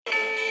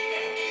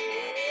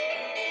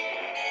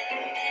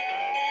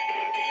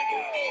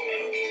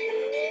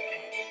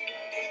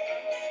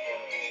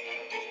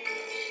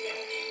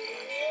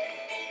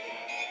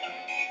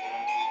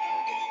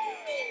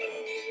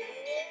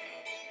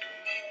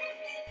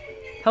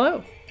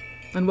Hello,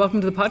 and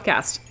welcome to the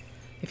podcast.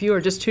 If you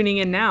are just tuning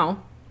in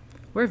now,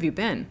 where have you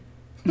been?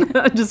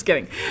 Just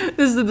kidding.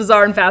 This is the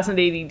Bizarre and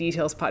Fascinating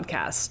Details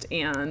podcast,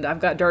 and I've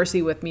got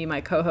Darcy with me,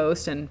 my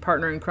co-host and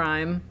partner in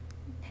crime.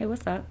 Hey,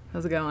 what's up?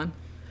 How's it going?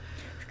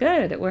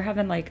 Good. We're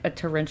having like a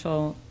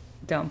torrential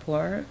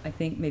downpour. I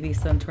think maybe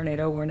some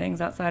tornado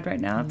warnings outside right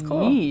now. It's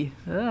cool. Yee.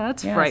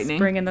 That's frightening.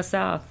 Spring in the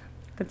south.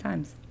 Good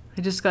times.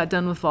 I just got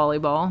done with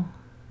volleyball.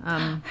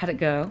 How'd it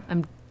go?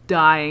 I'm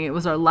dying. It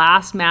was our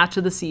last match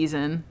of the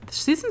season. The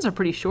seasons are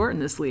pretty short in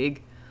this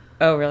league.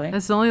 Oh, really?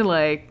 It's only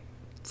like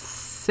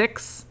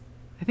 6.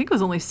 I think it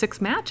was only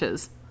 6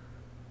 matches.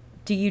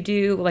 Do you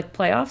do like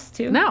playoffs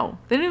too? No,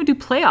 they don't even do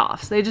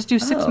playoffs. They just do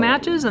 6 Oh.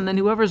 matches, and then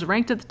whoever's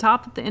ranked at the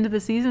top at the end of the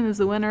season is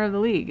the winner of the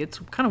league. It's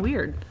kind of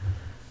weird.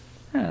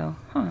 Oh,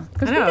 huh.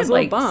 Because I know, I we was did a little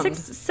like bummed.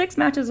 six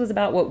matches was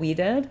about what we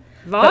did.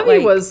 But, Volley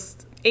like,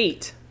 was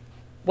 8.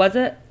 Was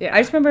it? Yeah.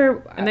 I just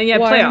remember. And then you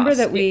had well, I remember playoffs.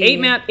 that we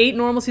 8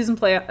 normal season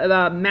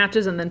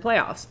matches, and then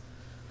playoffs.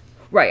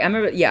 Right. I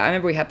remember. Yeah, I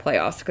remember we had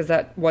playoffs because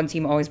that one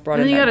team always brought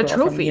And in then you that got a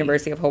girl from trophy. the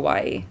University of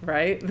Hawaii.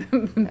 Right?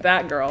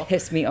 That girl.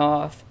 Pissed me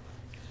off.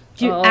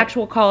 Oh.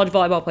 Actual college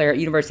volleyball player at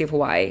University of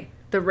Hawaii.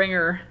 The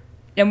ringer.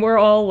 And we're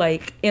all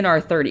like in our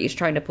 30s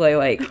trying to play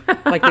like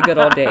the good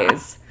old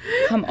days.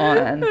 Come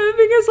on. The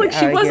thing is, like, Get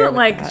she outta here wasn't with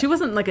like that. she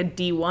wasn't like a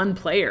D1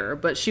 player,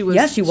 but she was.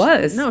 Yes, she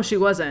was. No, she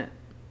wasn't.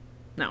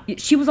 No,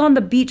 She was on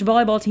the beach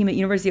volleyball team at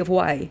University of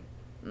Hawaii.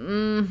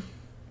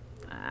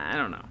 I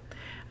don't know.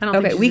 I don't.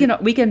 Okay,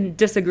 think we can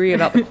disagree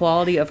about the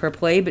quality of her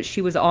play, but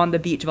she was on the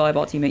beach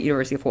volleyball team at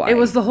University of Hawaii. It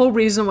was the whole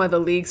reason why the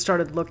league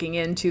started looking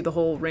into the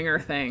whole ringer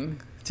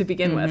thing to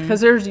begin with, Mm-hmm.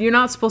 because you're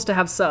not supposed to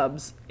have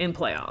subs in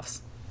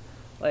playoffs.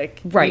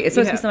 Like, right. It's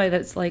supposed to be have- somebody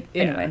that's like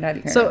anyway.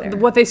 Neither here So nor there.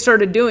 what they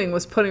started doing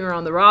was putting her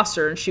on the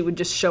roster, and she would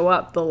just show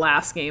up the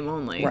last game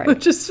only, Right.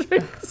 which is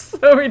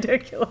so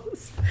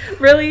ridiculous.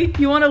 Really,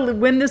 you want to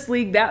win this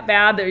league that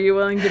bad that you're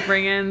willing to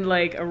bring in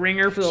like a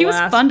ringer for the She was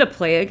last? fun to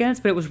play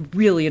against, but it was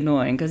really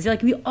annoying because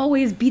like we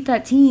always beat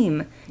that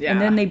team, Yeah.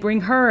 and then they bring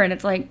her, and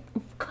it's like,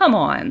 come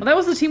on. Well, that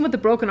was the team with the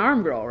broken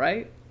arm girl,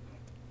 right?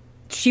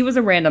 She was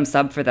a random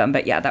sub for them,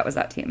 but yeah, that was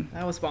that team.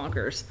 That was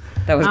bonkers.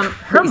 That was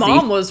Her crazy.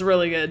 mom was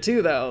really good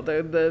too, though.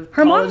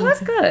 Her mom was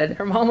good.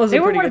 Her mom was. They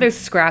a were pretty one of good- those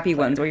scrappy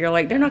ones where you're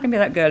like, they're not gonna be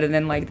that good, and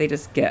then like they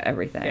just get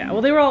everything. Yeah,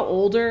 well, they were all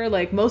older.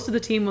 Like most of the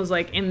team was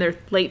like in their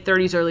late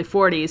 30s, early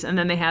 40s, and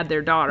then they had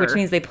their daughter. Which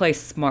means they play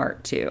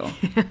smart too.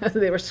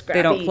 they were scrappy.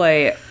 They don't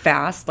play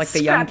fast like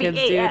the young Scrappy kids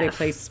do. They AF.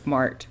 play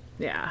smart.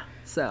 Yeah,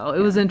 so it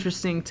was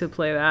interesting to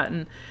play that,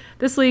 and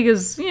this league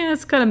is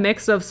it's kind of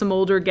mixed of some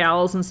older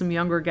gals and some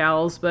younger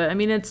gals, but I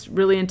mean it's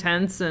really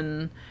intense,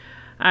 and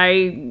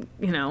I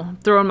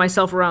throwing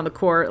myself around the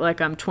court like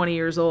I'm 20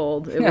 years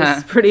old. It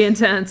was pretty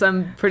intense.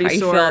 I'm pretty How you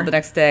sore. feel the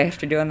next day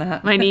after doing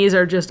that? My knees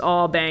are just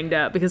all banged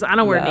up because I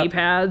don't wear Yep. knee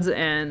pads,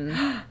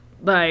 and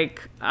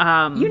like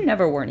You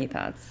never wore knee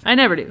pads. I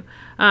never do,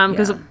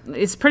 because Yeah.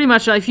 it's pretty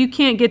much like if you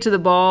can't get to the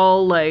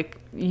ball, like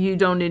you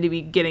don't need to be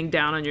getting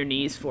down on your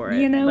knees for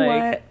it. You know Like,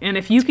 what? And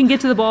if you can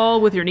get to the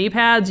ball with your knee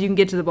pads, you can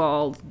get to the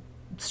ball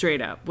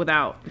straight up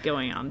without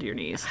going onto your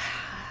knees.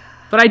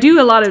 But I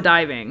do a lot of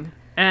diving,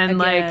 and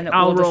Again, like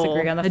I'll we'll roll.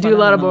 disagree on the I do a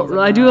lot of fundamentals of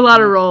I do a that.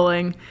 lot of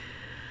rolling.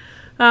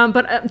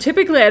 But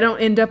typically, I don't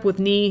end up with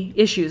knee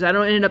issues. I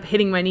don't end up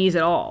hitting my knees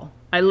at all.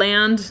 I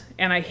land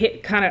and I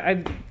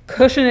I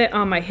cushion it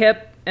on my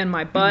hip and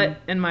my butt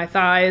and my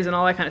thighs and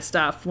all that kind of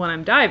stuff when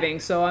I'm diving.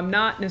 So I'm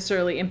not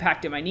necessarily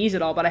impacting my knees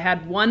at all. But I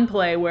had one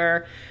play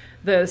where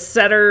the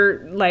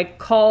setter like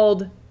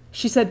called.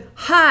 She said,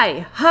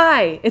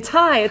 "Hi, it's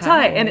high,"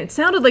 and it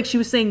sounded like she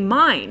was saying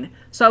mine.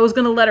 So I was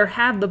going to let her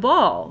have the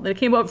ball. Then it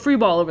came up free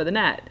ball over the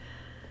net,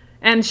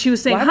 and she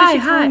was saying, Why was "Hi, she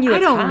telling you I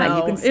it's don't high? know."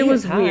 You can see It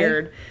was it's high.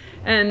 weird.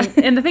 And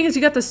the thing is,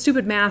 you got the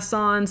stupid masks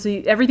on, so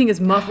everything is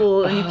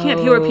muffled, and you can't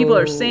hear what people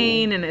are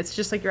saying, and it's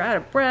just like you're out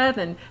of breath,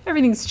 and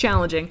everything's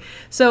challenging.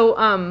 So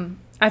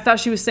I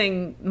thought she was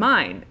saying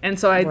mine, and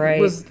so I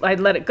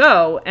let it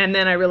go, and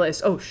then I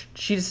realized, oh,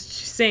 she's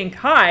saying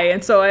hi,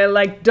 and so I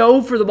like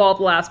dove for the ball at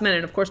the last minute.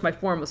 And of course, my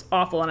form was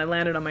awful, and I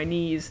landed on my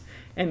knees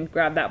and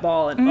grabbed that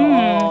ball, and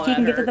you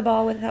can get to the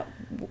ball without.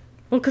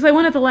 well, because I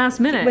went at the last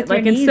minute. With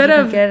Like your knees, instead you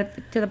can of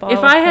get to the ball if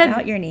I had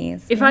without your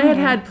knees. if I had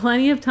had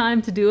plenty of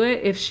time to do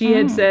it, if she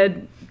had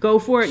said go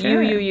for it,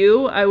 Sure.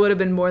 you, I would have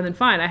been more than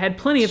fine. I had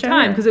plenty of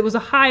time because it was a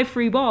high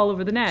free ball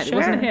over the net. It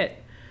wasn't a Sure. hit.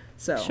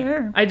 So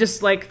Sure. I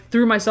just like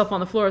threw myself on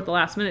the floor at the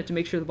last minute to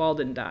make sure the ball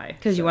didn't die.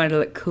 Because you wanted to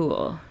look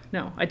cool.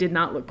 No, I did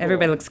not look cool.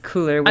 Everybody looks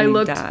cooler when I you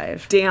looked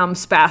dive. damn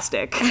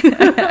spastic.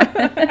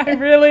 I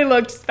really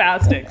looked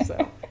spastic.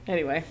 So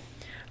anyway,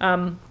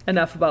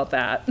 enough about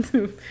that.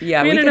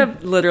 Yeah, we ended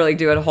could literally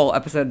do a whole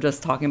episode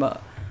just talking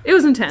about. It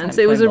was intense.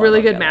 Time It was playing a really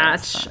volleyball good together.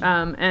 It's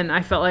match. And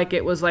I felt like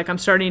it was like I'm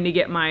starting to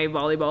get my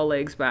volleyball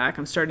legs back.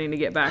 I'm starting to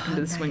get back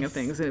into the swing of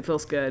nice. things, and it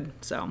feels good.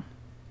 So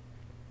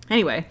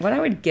anyway, What I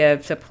would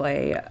give to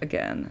play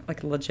again,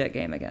 like a legit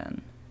game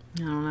again.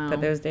 I don't know.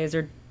 But those days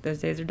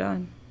are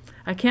done.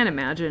 I can't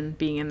imagine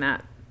being in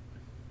that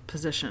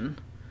position.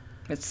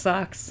 It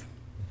sucks.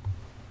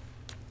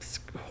 It's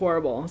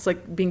horrible. It's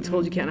like being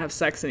told you can't have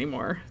sex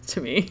anymore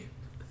to me.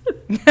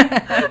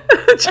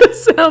 It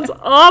just sounds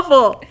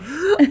awful.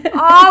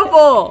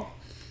 Awful.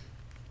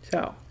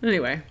 So,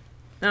 anyway,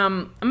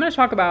 I'm going to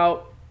talk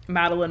about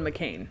Madeleine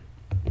McCann.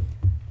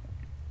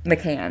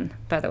 McCann,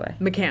 by the way.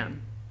 McCann.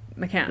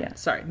 Yeah.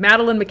 Sorry.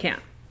 Madeleine McCann.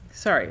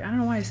 Sorry. I don't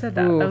know why I said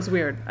that. Ooh. That was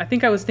weird. I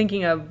think I was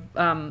thinking of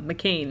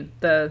McCain,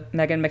 the...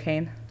 Meghan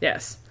McCain.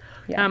 Yes.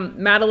 Yeah.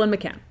 Madeleine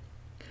McCann.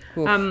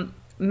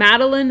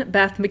 Madeleine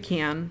Beth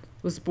McCann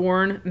was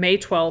born May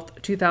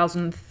 12th,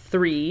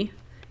 2003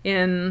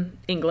 in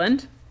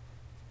England.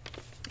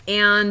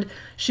 And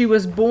she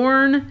was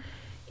born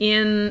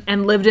in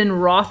and lived in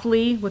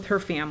Rothley with her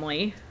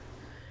family.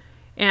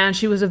 And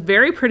she was a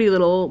very pretty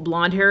little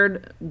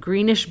blonde-haired,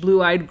 greenish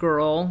blue-eyed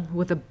girl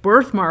with a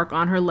birthmark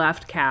on her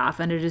left calf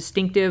and a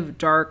distinctive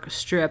dark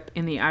strip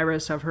in the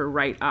iris of her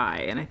right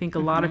eye. And I think a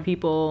lot of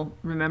people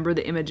remember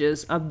the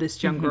images of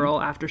this young girl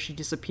after she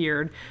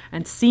disappeared,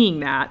 and seeing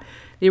that,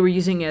 they were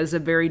using it as a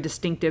very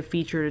distinctive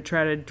feature to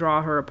try to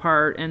draw her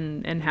apart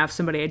and have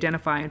somebody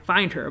identify and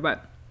find her.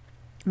 But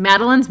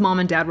Madeleine's mom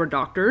and dad were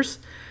doctors,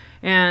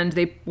 and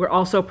they were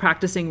also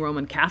practicing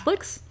Roman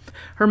Catholics.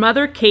 Her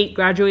mother, Kate,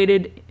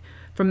 graduated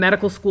from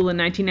medical school in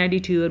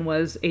 1992 and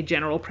was a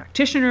general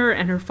practitioner,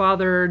 and her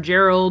father,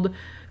 Gerald,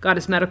 got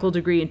his medical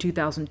degree in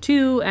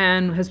 2002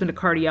 and has been a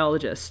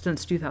cardiologist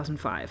since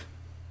 2005.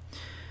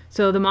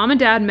 So the mom and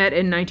dad met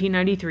in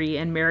 1993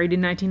 and married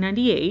in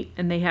 1998,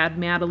 and they had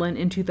Madeleine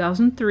in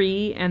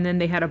 2003, and then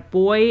they had a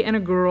boy and a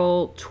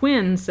girl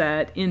twin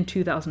set in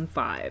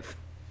 2005.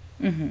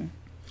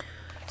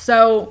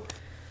 So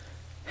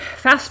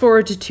fast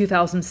forward to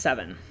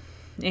 2007.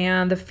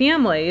 And the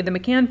family, the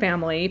McCann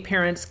family,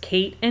 parents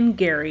Kate and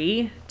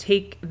Gary,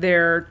 take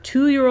their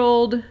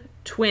 2-year-old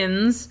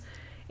twins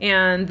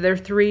and their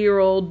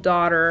 3-year-old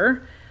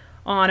daughter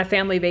on a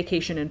family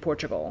vacation in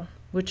Portugal,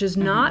 which is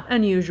not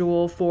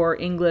unusual for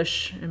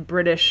English and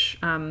British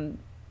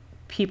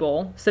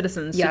people,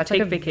 citizens, to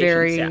take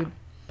vacations. Very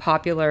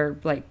popular,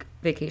 like,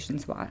 vacation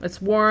spot. It's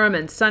warm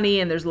and sunny,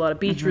 and there's a lot of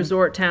beach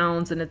resort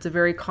towns, and it's a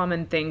very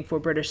common thing for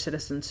British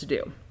citizens to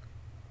do.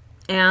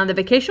 And the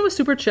vacation was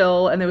super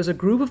chill, and there was a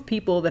group of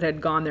people that had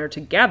gone there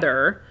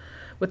together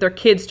with their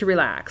kids to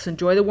relax,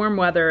 enjoy the warm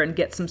weather, and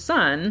get some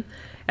sun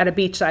at a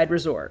beachside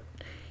resort.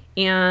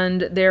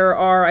 And there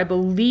are, I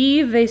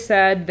believe they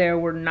said there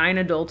were 9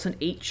 adults and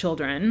 8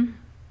 children.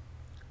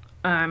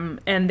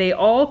 And they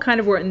all kind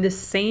of were in this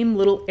same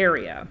little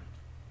area.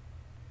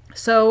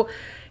 So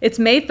it's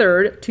May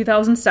 3rd,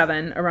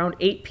 2007, around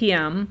 8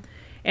 p.m.,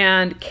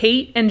 and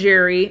Kate and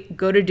Jerry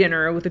go to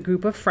dinner with a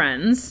group of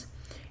friends.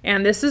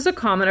 And this is a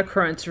common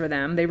occurrence for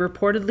them. They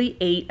reportedly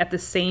ate at the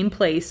same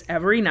place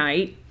every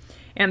night.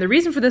 And the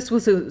reason for this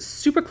was it was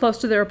super close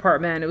to their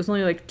apartment. It was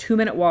only like a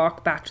 2-minute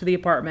walk back to the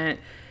apartment.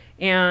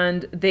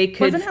 And they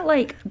could... Wasn't it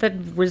like the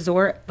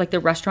resort, like the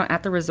restaurant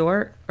at the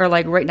resort? Or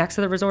like right next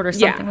to the resort or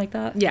something like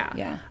that? Yeah.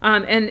 Yeah.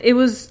 And it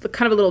was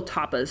kind of a little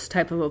tapas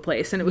type of a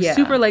place. And it was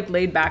super like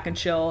laid back and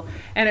chill.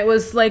 And it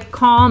was like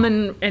calm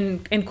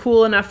and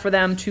cool enough for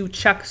them to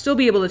still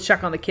be able to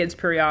check on the kids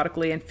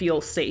periodically and feel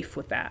safe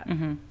with that.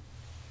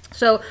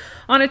 So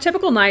on a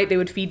typical night, they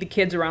would feed the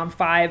kids around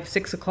 5,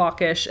 6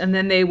 o'clock-ish, and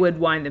then they would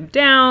wind them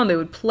down. They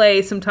would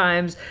play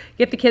sometimes,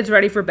 get the kids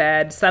ready for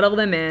bed, settle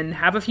them in,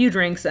 have a few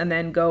drinks, and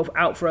then go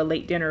out for a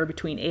late dinner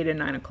between 8 and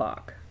 9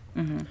 o'clock.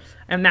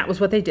 And that was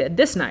what they did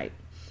this night.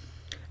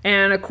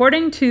 And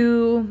according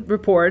to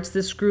reports,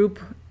 this group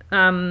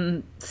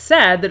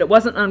said that it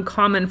wasn't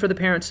uncommon for the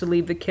parents to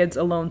leave the kids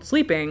alone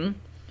sleeping,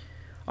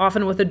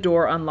 often with the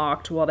door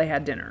unlocked while they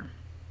had dinner.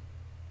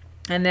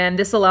 And then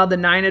this allowed the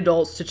 9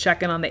 adults to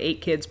check in on the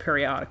 8 kids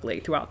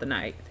periodically throughout the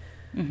night.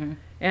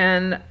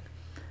 And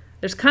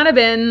there's kind of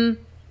been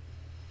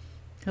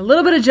a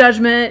little bit of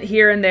judgment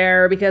here and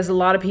there because a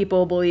lot of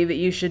people believe that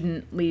you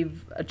shouldn't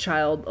leave a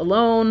child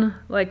alone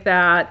like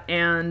that.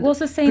 And well, it's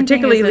the same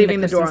particularly thing as leaving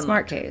in the door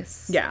Smart unlocked.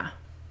 case. Yeah.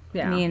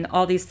 I mean,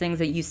 all these things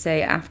that you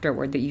say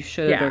afterward that you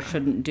should or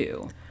shouldn't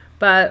do.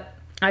 But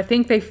I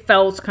think they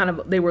felt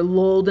they were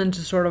lulled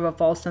into sort of a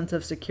false sense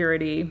of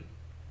security.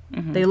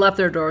 They left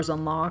their doors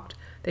unlocked.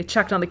 They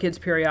checked on the kids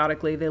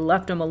periodically. They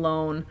left them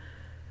alone.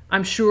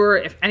 I'm sure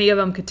if any of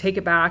them could take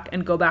it back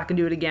and go back and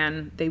do it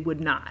again, they would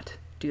not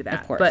do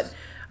that. Of course. But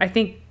I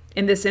think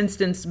in this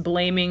instance,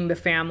 blaming the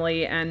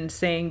family and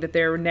saying that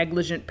they're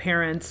negligent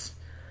parents,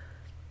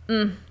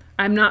 I'm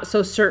not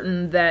so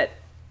certain that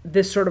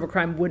this sort of a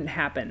crime wouldn't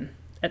happen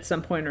at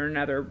some point or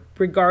another,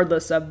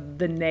 regardless of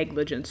the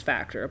negligence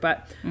factor.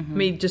 But let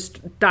me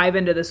just dive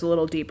into this a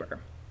little deeper.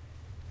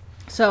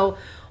 So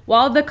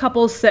while the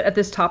couples sit at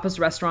this tapas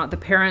restaurant, the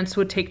parents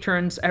would take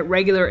turns at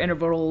regular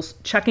intervals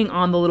checking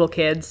on the little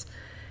kids.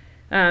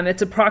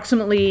 It's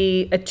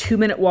approximately a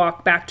 2-minute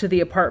walk back to the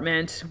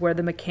apartment where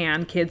the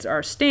McCann kids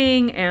are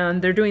staying,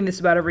 and they're doing this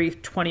about every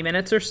 20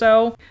 minutes or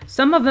so.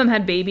 Some of them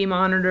had baby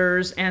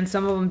monitors, and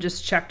some of them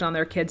just checked on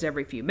their kids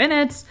every few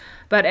minutes.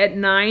 But at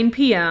 9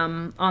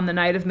 p.m. on the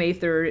night of May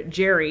 3rd,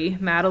 Jerry,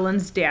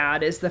 Madeleine's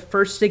dad, is the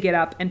first to get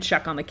up and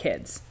check on the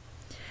kids.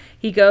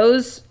 He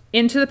goes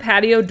into the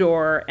patio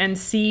door and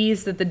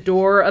sees that the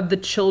door of the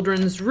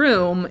children's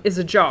room is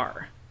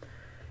ajar.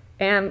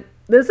 And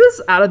this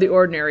is out of the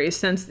ordinary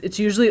since it's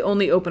usually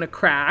only open a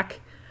crack.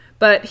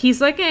 But he's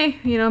like,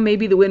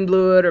 maybe the wind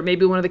blew it, or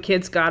maybe one of the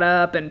kids got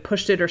up and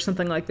pushed it or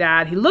something like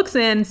that. He looks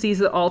in, sees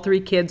that all 3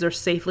 kids are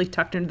safely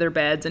tucked into their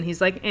beds, and he's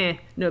like,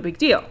 no big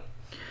deal.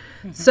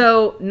 Mm-hmm.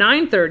 So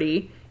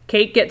 9:30,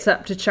 Kate gets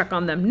up to check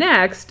on them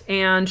next,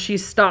 and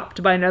she's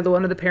stopped by another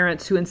one of the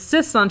parents who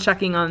insists on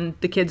checking on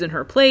the kids in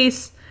her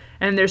place,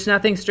 and there's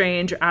nothing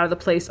strange or out of the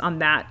place on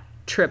that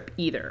trip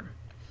either.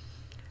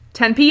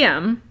 10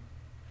 p.m.,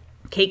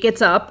 Kate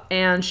gets up,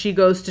 and she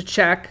goes to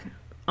check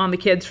on the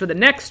kids for the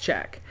next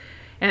check.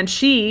 And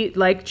she,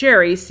 like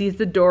Jerry, sees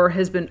the door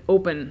has been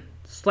open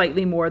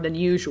slightly more than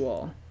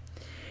usual.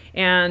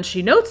 And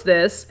she notes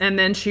this, and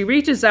then she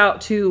reaches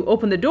out to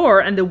open the door,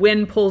 and the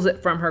wind pulls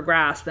it from her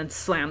grasp and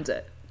slams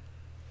it.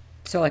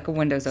 So like a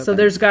window's open. So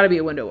there's got to be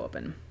a window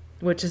open,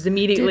 which is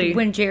immediately...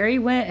 When Jerry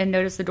went and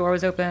noticed the door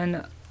was open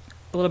a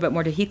little bit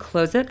more, did he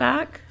close it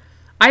back?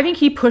 I think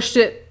he pushed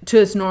it to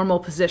its normal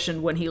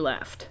position when he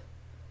left.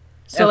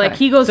 So, like,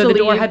 he goes to leave.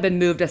 So the door had been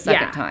moved a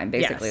second time,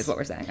 basically, is what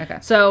we're saying. Okay.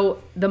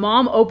 So the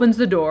mom opens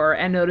the door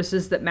and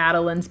notices that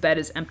Madeline's bed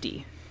is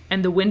empty.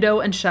 And the window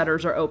and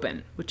shutters are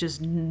open, which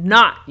is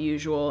not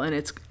usual, and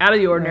it's out of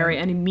the ordinary,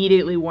 and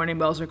immediately warning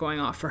bells are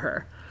going off for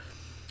her.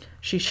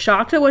 She's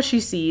shocked at what she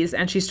sees,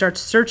 and she starts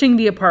searching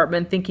the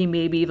apartment, thinking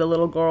maybe the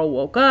little girl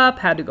woke up,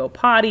 had to go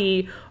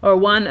potty, or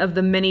one of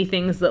the many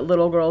things that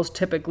little girls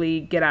typically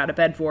get out of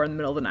bed for in the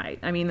middle of the night.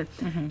 I mean,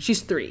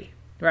 she's 3.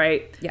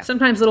 Right? Yeah.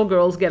 Sometimes little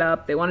girls get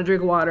up, they want to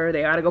drink water,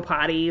 they gotta go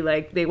potty,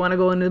 like they want to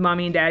go into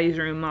mommy and daddy's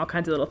room, all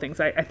kinds of little things.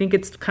 I think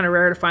it's kind of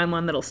rare to find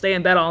one that'll stay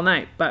in bed all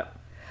night, but...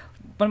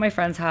 One of my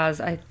friends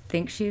has, I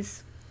think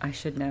I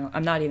should know,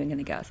 I'm not even going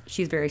to guess.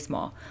 She's very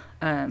small,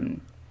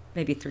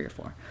 maybe 3 or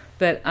 4.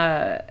 But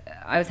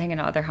I was hanging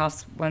out at their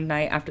house one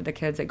night after the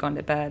kids had gone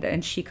to bed,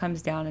 and she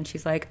comes down and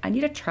she's like, I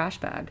need a trash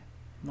bag.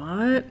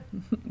 What?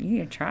 You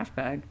need a trash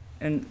bag?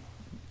 And...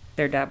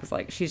 their dad was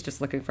like, she's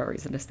just looking for a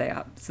reason to stay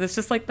up. So it's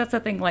just like, that's a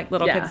thing like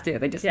little kids do.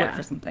 They just look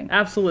for something.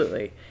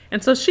 Absolutely.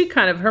 And so she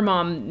her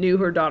mom knew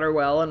her daughter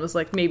well and was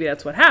like, maybe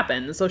that's what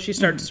happened. And so she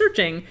started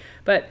searching,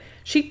 but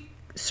she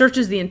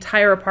searches the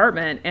entire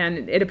apartment,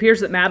 and it appears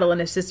that Madeline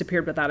has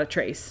disappeared without a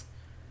trace.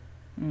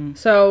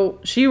 So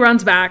she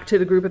runs back to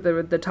the group at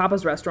the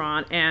Tapas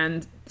restaurant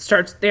and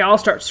they all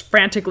start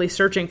frantically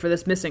searching for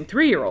this missing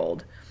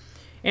 3-year-old.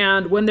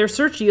 And when their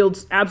search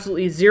yields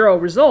absolutely 0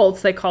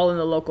 results, they call in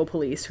the local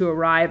police, who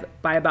arrive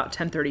by about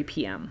 10:30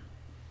 p.m.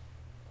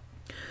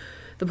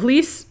 The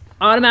police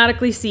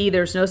automatically see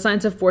there's no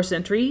signs of forced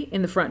entry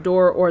in the front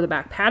door or the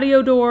back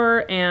patio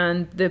door,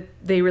 and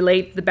they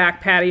relate the back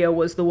patio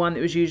was the one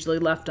that was usually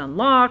left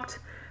unlocked,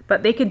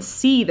 but they could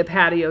see the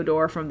patio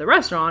door from the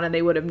restaurant, and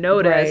they would have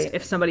noticed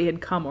if somebody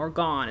had come or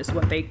gone, is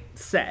what they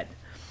said.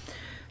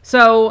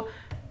 So...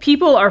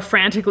 people are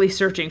frantically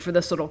searching for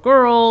this little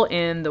girl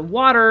in the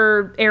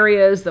water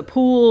areas, the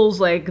pools,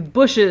 like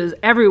bushes,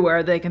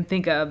 everywhere they can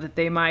think of that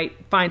they might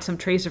find some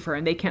trace of her,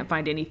 and they can't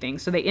find anything.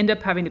 So they end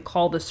up having to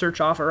call the search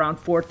off around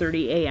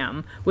 4:30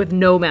 a.m. with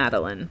no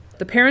Madeline.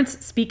 The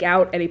parents speak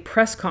out at a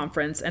press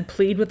conference and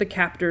plead with the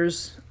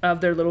captors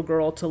of their little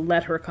girl to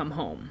let her come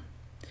home.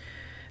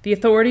 The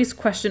authorities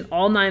question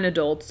all 9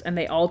 adults, and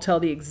they all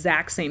tell the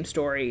exact same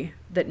story,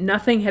 that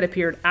nothing had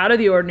appeared out of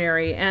the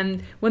ordinary,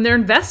 and when they're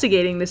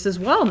investigating this as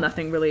well,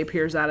 nothing really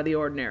appears out of the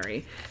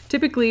ordinary.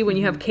 Typically, when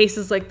you have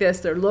cases like this,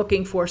 they're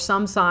looking for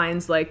some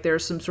signs, like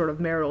there's some sort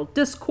of marital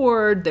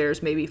discord,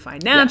 there's maybe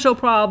financial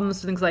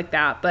problems, things like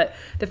that, but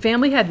the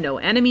family had no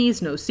enemies,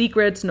 no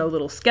secrets, no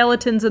little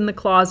skeletons in the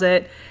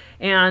closet,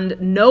 and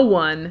no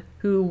one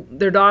who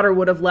their daughter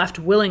would have left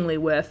willingly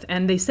with.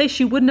 And they say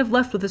she wouldn't have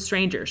left with a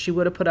stranger. She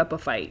would have put up a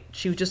fight.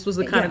 She just was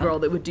the kind of girl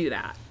that would do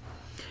that.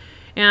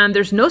 And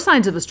there's no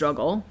signs of a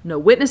struggle, no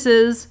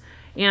witnesses,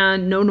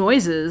 and no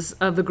noises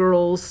of the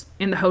girls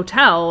in the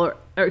hotel,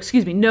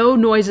 no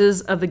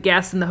noises of the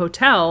guests in the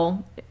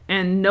hotel,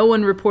 and no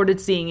one reported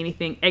seeing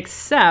anything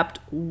except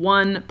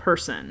one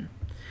person.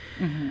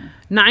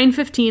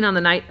 9:15 on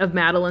the night of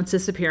Madeline's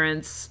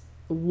disappearance,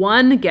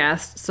 one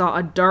guest saw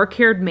a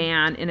dark-haired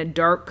man in a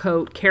dark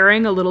coat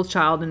carrying a little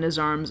child in his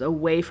arms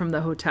away from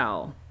the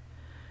hotel.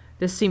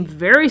 This seemed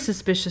very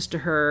suspicious to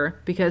her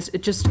because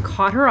it just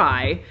caught her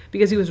eye,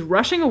 because he was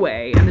rushing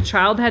away and the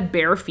child had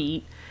bare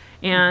feet,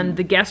 and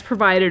the guest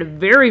provided a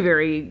very,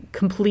 very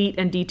complete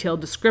and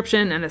detailed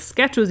description, and a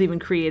sketch was even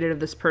created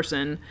of this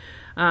person.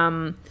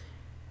 And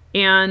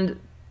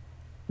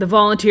the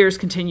volunteers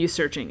continue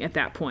searching at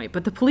that point.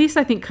 But the police,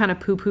 I think, kind of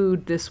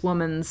poo-pooed this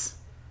woman's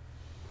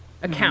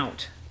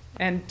account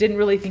and didn't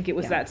really think it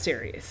was that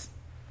serious.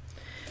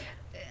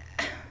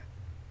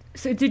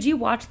 So did you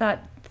watch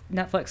that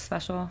Netflix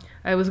special?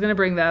 I was going to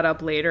bring that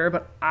up later,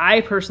 but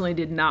I personally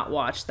did not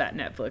watch that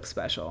Netflix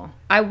special.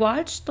 I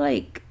watched,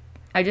 I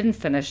didn't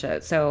finish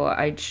it, so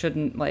I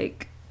shouldn't,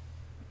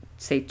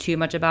 say too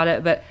much about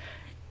it, but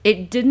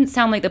it didn't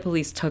sound like the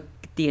police took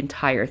the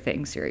entire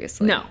thing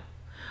seriously. No.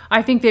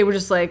 I think they were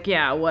just like,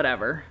 yeah,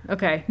 whatever.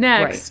 Okay,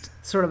 next,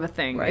 sort of a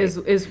thing, Right.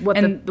 is what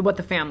what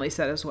the family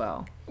said as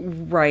well.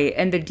 Right.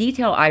 And the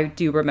detail I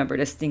do remember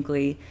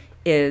distinctly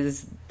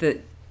is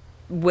that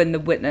when the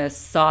witness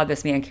saw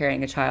this man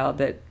carrying a child,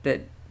 that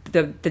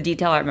the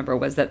detail I remember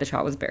was that the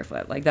child was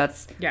barefoot. Like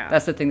that's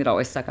the thing that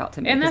always stuck out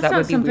to me. And that's that not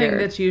would be something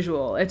weird. that's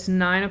usual. It's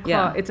 9 o'clock.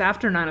 Yeah. It's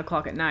after 9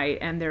 o'clock at night,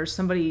 and there's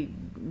somebody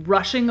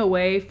rushing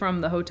away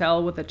from the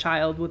hotel with a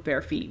child with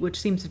bare feet, which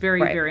seems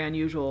very, Right. very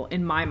unusual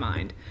in my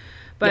mind.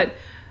 But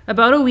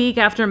about a week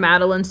after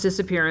Madeline's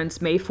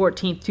disappearance, May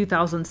 14th,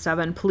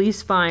 2007,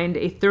 police find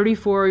a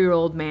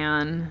 34-year-old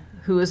man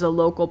who is a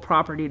local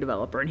property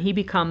developer, and he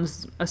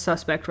becomes a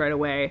suspect right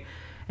away.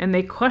 And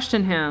they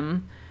question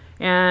him,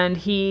 and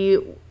he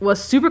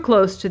was super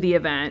close to the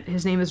event.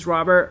 His name is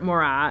Robert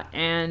Morat,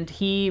 and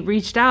he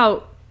reached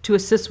out to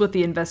assist with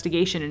the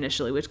investigation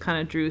initially, which kind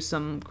of drew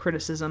some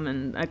criticism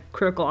and a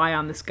critical eye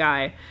on this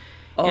guy.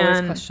 Always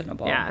And,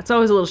 questionable. Yeah, it's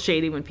always a little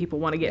shady when people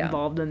want to get Yeah.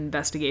 involved in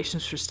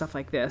investigations for stuff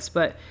like this.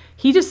 But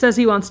he just says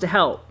he wants to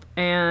help.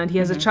 And he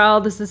has a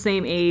child that's the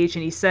same age.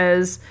 And he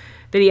says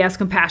that he has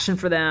compassion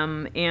for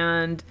them.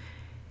 And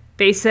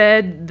they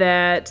said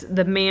that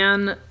the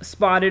man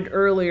spotted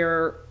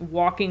earlier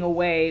walking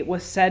away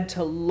was said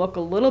to look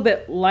a little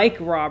bit like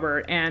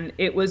Robert. And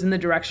it was in the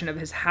direction of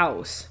his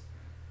house.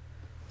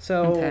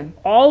 So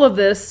all of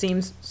this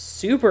seems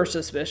super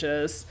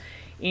suspicious.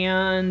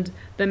 And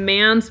the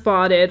man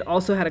spotted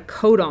also had a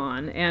coat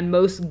on, and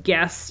most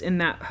guests in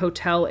that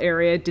hotel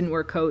area didn't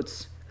wear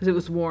coats because it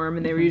was warm,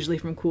 and they were usually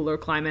from cooler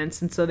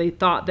climates. And so they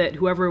thought that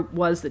whoever it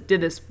was that did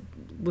this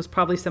was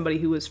probably somebody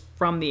who was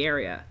from the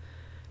area,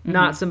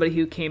 not somebody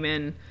who came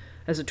in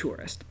as a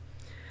tourist.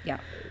 Yeah.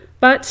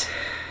 But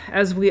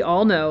as we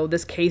all know,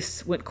 this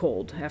case went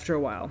cold after a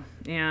while,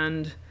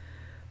 and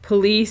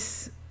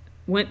police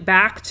went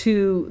back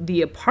to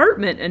the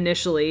apartment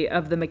initially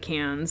of the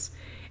McCanns,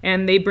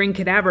 and they bring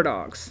cadaver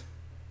dogs.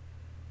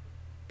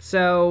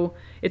 So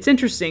it's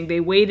interesting. They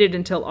waited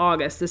until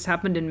August. This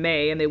happened in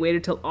May, and they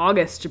waited till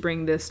August to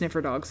bring the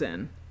sniffer dogs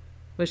in,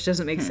 which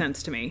doesn't make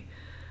sense to me.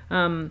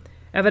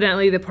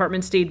 Evidently, the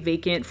apartment stayed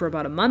vacant for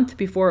about a month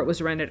before it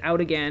was rented out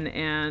again,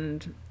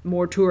 and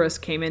more tourists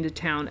came into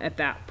town at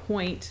that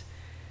point.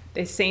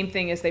 The same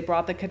thing is they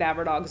brought the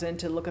cadaver dogs in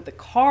to look at the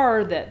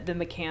car that the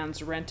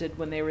McCanns rented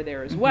when they were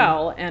there as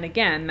well. And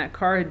again, that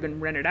car had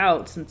been rented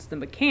out since the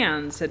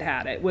McCanns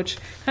had it, which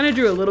kind of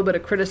drew a little bit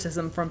of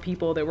criticism from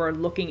people that were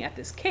looking at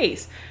this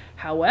case.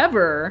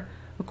 However,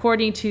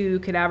 according to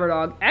cadaver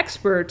dog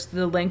experts,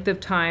 the length of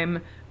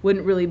time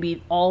wouldn't really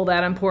be all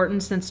that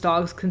important since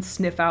dogs can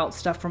sniff out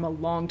stuff from a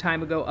long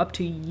time ago, up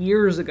to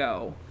years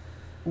ago.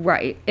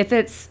 Right. If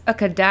it's a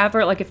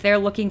cadaver, like if they're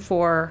looking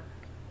for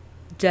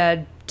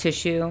dead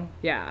tissue,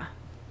 Yeah.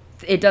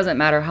 it doesn't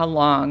matter how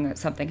long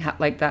something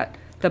like that,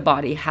 the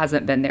body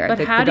hasn't been there. But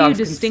the how do you dogs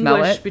can smell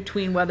distinguish it.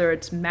 between whether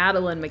it's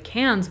Madeline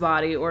McCann's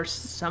body or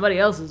somebody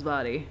else's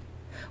body?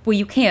 Well,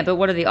 you can't, but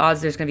what are the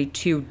odds there's going to be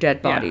two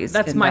dead bodies?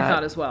 Yeah, that's in my that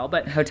thought as well.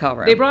 But hotel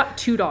room. they brought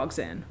 2 dogs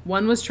in.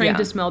 One was trained Yeah.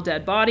 to smell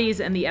dead bodies,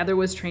 and the other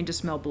was trained to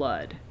smell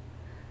blood.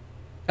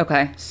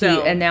 Okay.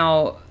 So- See, and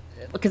now,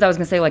 because I was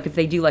going to say, like, if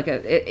they do, like,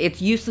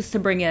 it's useless to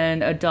bring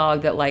in a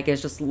dog that, like,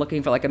 is just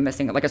looking for, like, a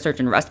missing, like, a search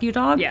and rescue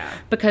dog. Yeah.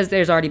 Because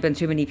there's already been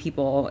too many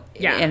people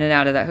Yeah. in and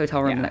out of that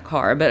hotel room in Yeah. that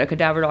car. But a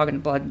cadaver dog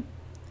and blood,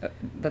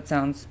 that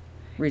sounds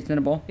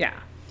reasonable. Yeah.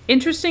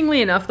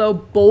 Interestingly enough, though,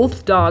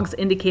 both dogs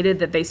indicated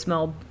that they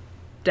smelled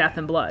death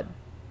and blood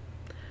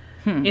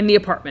in the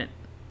apartment.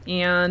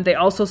 And they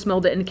also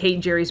smelled it in Kate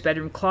and Jerry's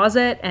bedroom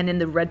closet and in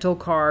the rental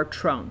car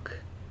trunk,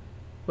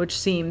 which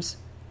seems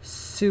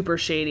super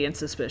shady and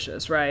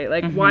suspicious, right?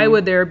 Like, why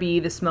would there be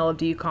the smell of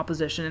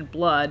decomposition and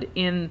blood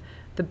in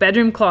the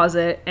bedroom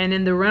closet and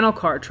in the rental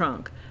car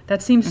trunk?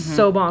 That seems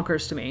so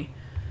bonkers to me.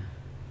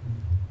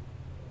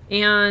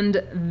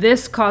 And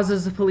this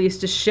causes the police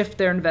to shift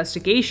their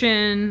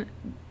investigation,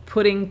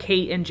 putting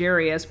Kate and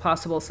Jerry as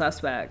possible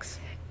suspects.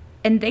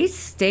 And they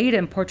stayed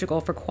in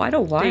Portugal for quite a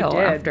while did.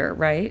 after,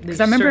 right? They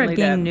Because I remember certainly it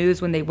being did.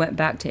 news when they went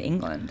back to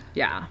England.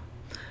 Yeah.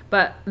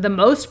 But the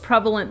most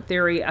prevalent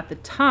theory at the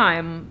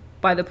time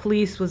by the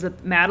police was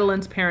that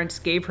Madeline's parents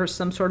gave her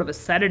some sort of a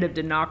sedative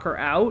to knock her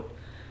out.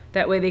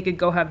 That way they could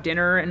go have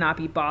dinner and not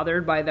be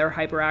bothered by their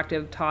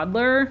hyperactive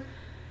toddler.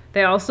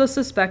 They also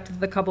suspect that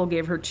the couple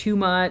gave her too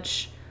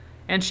much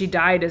and she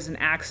died as an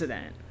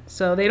accident.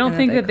 So they don't And that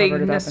think they that they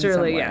covered it up in some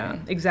necessarily, way. yeah,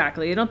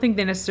 exactly. I don't think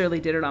they necessarily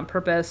did it on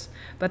purpose,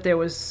 but there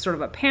was sort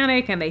of a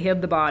panic and they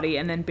hid the body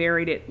and then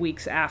buried it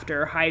weeks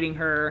after, hiding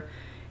her.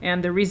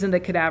 And the reason the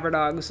cadaver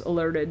dogs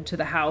alerted to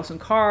the house and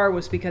car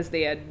was because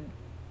they had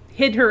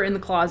hid her in the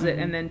closet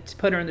and then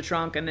put her in the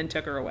trunk and then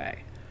took her away.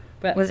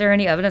 But Was there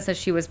any evidence that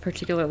she was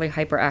particularly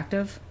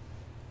hyperactive?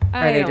 Or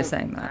are they just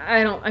saying that?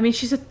 I mean,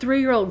 she's a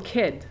 3-year-old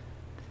kid.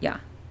 Yeah.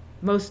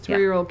 Most Yeah.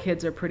 3-year-old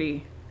kids are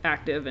pretty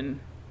active and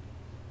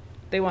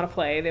they want to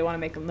play, they want to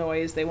make a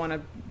noise, they want to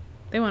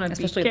be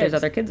Especially if kids. there's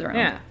other kids around.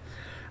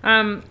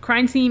 Yeah.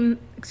 Crime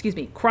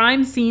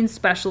scene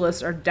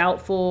specialists are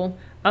doubtful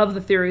of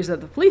the theories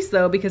of the police,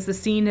 though, because the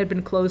scene had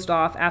been closed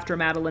off after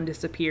Madeline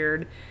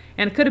disappeared,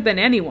 And it could have been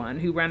anyone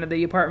who rented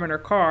the apartment or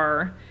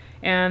car.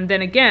 And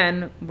then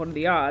again, what are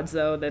the odds,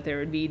 though, that there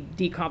would be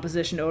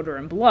decomposition, odor,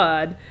 and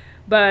blood?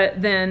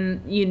 But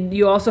then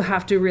you also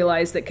have to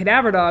realize that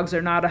cadaver dogs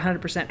are not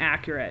 100%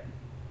 accurate.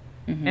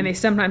 And they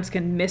sometimes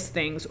can miss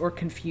things or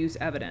confuse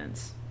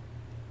evidence.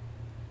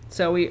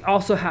 So we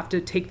also have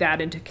to take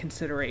that into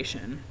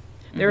consideration.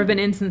 There have been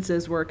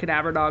instances where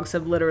cadaver dogs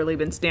have literally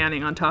been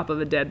standing on top of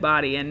a dead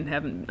body and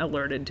haven't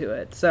alerted to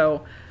it.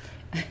 So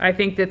I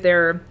think that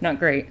not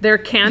great. There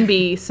can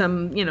be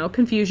some,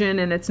 confusion,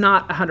 and it's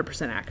not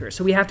 100% accurate.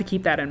 So we have to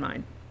keep that in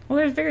mind. Well,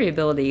 there's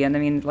variability, and I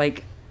mean,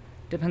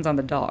 depends on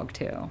the dog,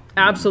 too.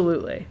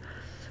 Absolutely.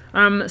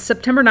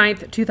 September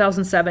 9th,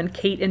 2007,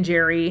 Kate and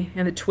Jerry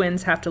and the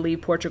twins have to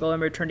leave Portugal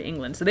and return to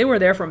England. So they were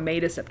there from May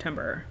to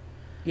September.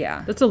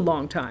 Yeah. That's a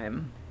long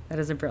time. That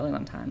is a really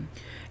long time.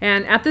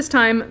 And at this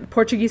time,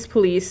 Portuguese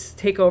police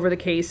take over the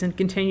case and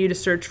continue to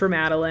search for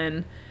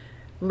Madeleine.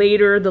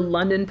 Later, the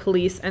London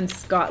police and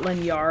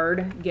Scotland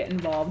Yard get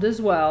involved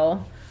as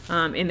well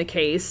in the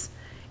case.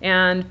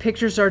 And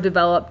pictures are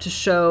developed to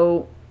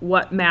show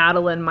what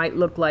Madeleine might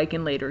look like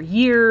in later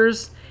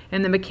years.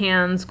 And the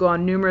McCanns go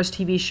on numerous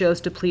TV shows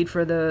to plead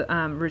for the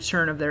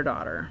return of their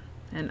daughter.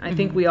 And I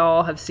think we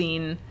all have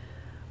seen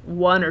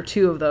one or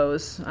two of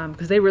those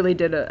because they really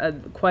did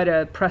quite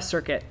a press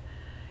circuit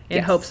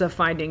in hopes of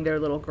finding their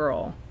little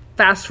girl.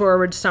 Fast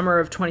forward summer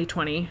of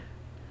 2020,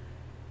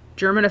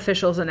 German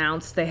officials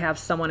announced they have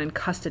someone in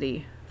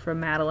custody for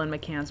Madeleine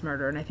McCann's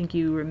murder. And I think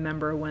you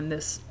remember when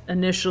this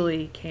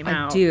initially came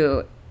out. I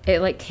do.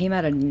 It came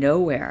out of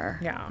nowhere.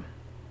 Yeah.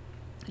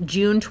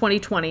 June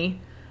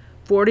 2020,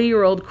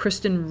 40-year-old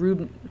Christian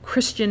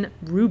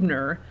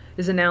Rubner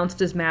is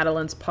announced as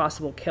Madeleine's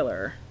possible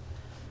killer.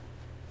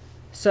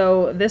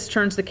 So this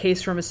turns the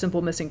case from a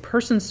simple missing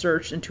person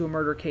search into a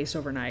murder case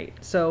overnight.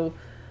 So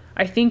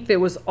I think there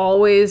was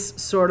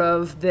always sort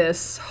of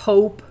this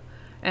hope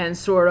and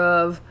sort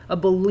of a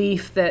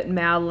belief that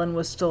Madeleine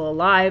was still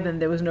alive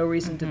and there was no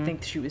reason to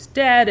think she was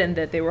dead, and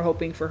that they were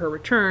hoping for her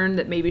return,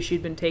 that maybe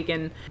she'd been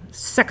taken,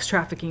 sex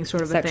trafficking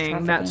sort of a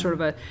thing, that sort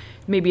of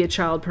maybe a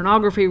child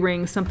pornography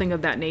ring, something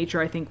of that nature,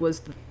 I think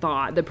was the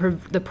thought, the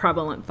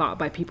prevalent thought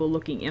by people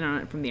looking in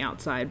on it from the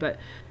outside. But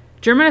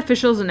German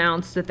officials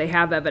announced that they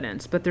have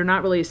evidence, but they're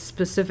not really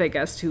specific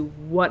as to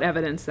what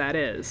evidence that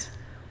is.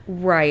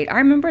 Right. I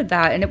remember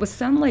that. And it was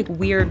some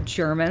weird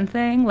German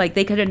thing.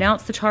 They could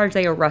announce the charge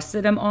they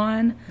arrested him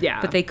on. Yeah.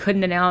 But they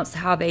couldn't announce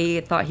how they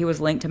thought he was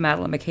linked to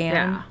Madeleine McCann.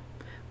 Yeah.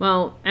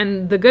 Well,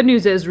 and the good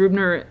news is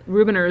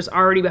Rubner is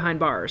already behind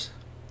bars.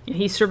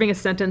 He's serving a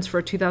sentence for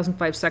a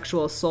 2005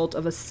 sexual assault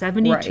of a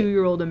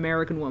 72-year-old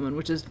American woman,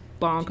 which is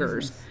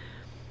bonkers.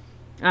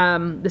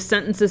 The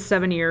sentence is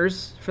 7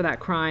 years for that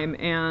crime,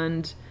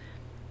 and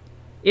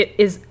it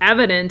is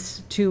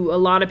evident to a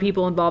lot of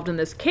people involved in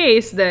this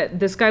case that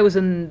this guy was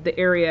in the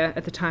area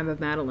at the time of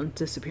Madeleine's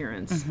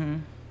disappearance.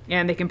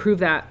 And they can prove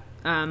that.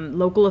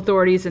 Local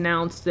authorities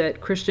announced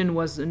that Christian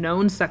was a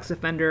known sex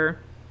offender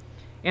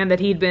and that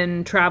he'd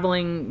been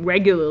traveling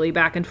regularly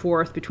back and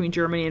forth between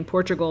Germany and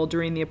Portugal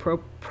during the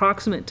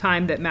approximate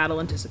time that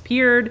Madeleine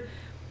disappeared.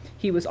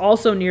 He was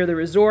also near the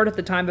resort at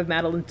the time of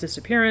Madeleine's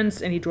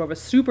disappearance, and he drove a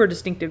super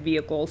distinctive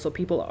vehicle, so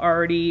people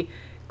already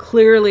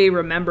clearly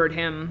remembered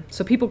him.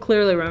 So people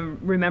clearly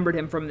remembered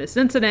him from this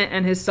incident,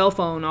 and his cell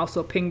phone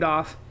also pinged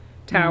off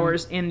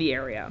towers in the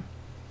area.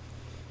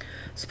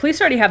 So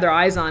police already had their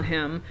eyes on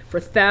him for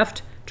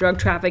theft, drug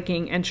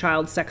trafficking, and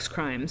child sex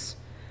crimes.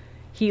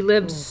 He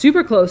lived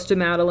super close to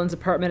Madeleine's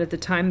apartment at the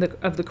time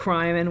of the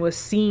crime and was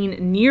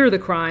seen near the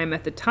crime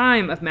at the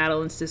time of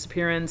Madeleine's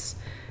disappearance.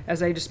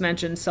 As I just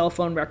mentioned, cell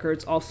phone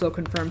records also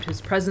confirmed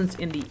his presence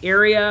in the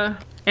area,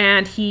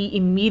 and he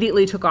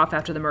immediately took off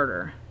after the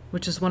murder,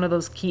 which is one of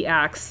those key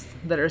acts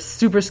that are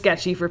super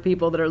sketchy for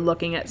people that are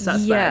looking at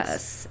suspects.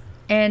 Yes.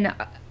 And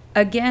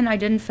again, I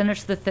didn't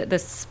finish the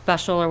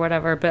special or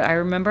whatever, but I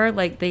remember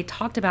they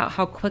talked about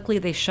how quickly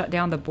they shut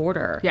down the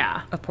border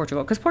of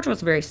Portugal, because Portugal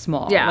is very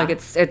small. Yeah.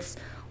 It's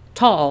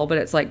tall, but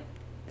it's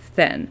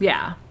thin.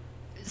 Yeah.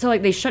 So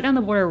they shut down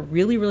the border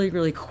really, really,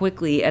 really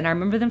quickly, and I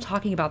remember them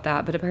talking about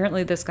that. But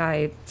apparently, this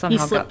guy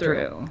somehow got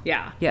through.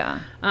 Yeah, yeah.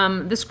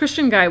 This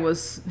Christian guy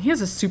he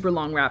has a super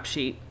long rap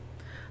sheet.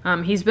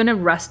 He's been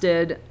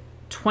arrested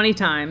 20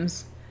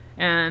 times,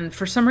 and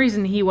for some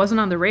reason, he wasn't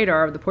on the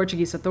radar of the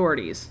Portuguese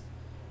authorities.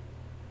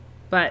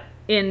 But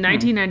in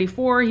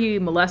 1994, he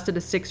molested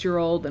a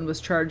 6-year-old and was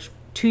charged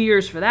 2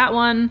 years for that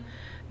one.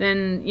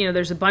 Then,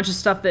 there's a bunch of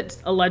stuff that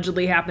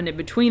allegedly happened in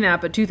between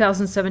that. But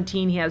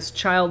 2017, he has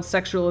child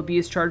sexual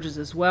abuse charges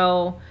as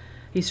well.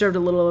 He served a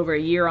little over a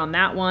year on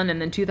that one.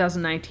 And then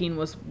 2019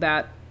 was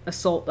that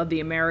assault of the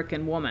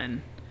American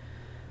woman.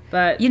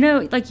 But,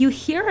 you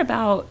hear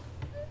about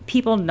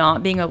people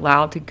not being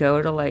allowed to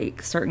go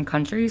to certain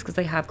countries because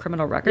they have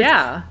criminal records.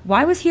 Yeah.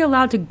 Why was he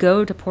allowed to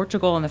go to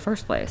Portugal in the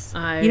first place? You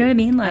know what I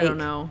mean? I don't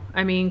know.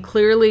 I mean,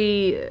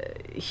 clearly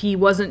he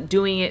wasn't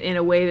doing it in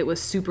a way that was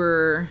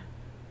super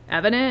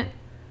evident.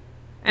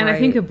 And I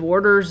think the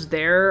borders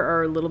there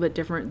are a little bit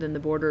different than the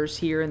borders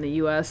here in the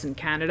U.S. and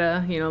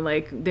Canada. You know,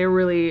 like there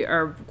really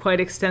are quite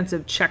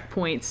extensive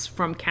checkpoints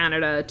from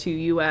Canada to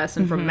U.S.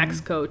 and from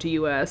Mexico to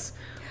U.S.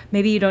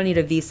 Maybe you don't need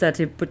a visa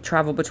to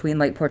travel between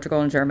like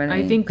Portugal and Germany.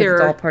 I think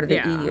it's all part of the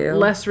EU.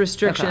 Less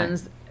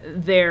restrictions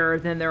there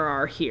than there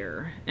are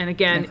here. And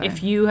again,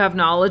 if you have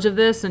knowledge of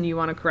this and you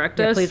want to correct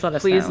us,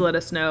 please let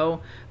us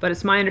know. But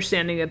it's my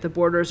understanding that the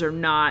borders are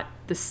not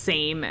the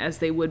same as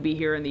they would be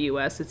here in the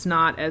U.S. It's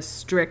not as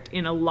strict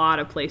in a lot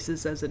of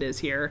places as it is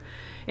here.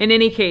 In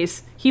any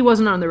case, he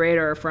wasn't on the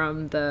radar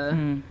from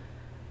the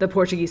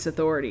Portuguese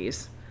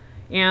authorities.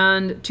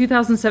 And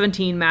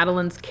 2017,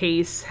 Madeleine's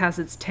case has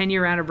its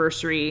 10-year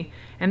anniversary,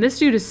 and this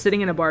dude is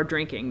sitting in a bar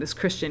drinking, this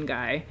Christian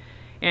guy,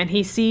 and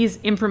he sees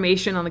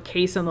information on the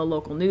case on the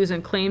local news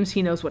and claims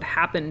he knows what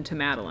happened to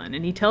Madeleine.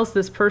 And he tells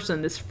this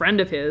person, this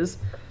friend of his,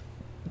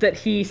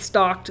 that he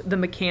stalked the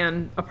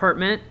McCann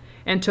apartment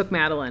and took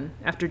Madeleine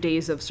after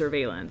days of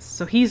surveillance.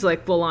 So he's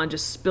like full on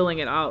just spilling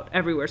it out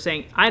everywhere,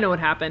 saying, I know what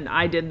happened,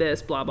 I did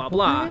this, blah, blah,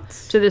 blah,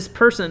 to this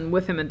person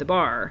with him at the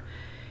bar.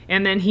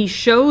 And then he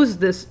shows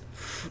this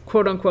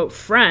quote-unquote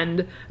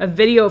friend a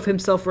video of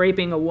himself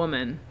raping a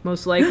woman,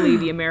 most likely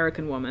the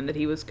American woman that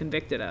he was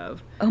convicted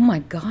of. Oh my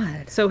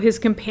God. So his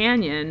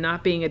companion,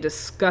 not being a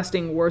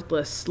disgusting,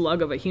 worthless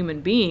slug of a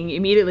human being,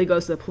 immediately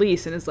goes to the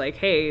police and is like,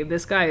 hey,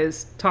 this guy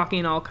is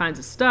talking all kinds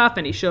of stuff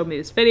and he showed me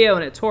this video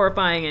and it's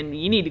horrifying and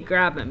you need to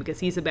grab him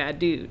because he's a bad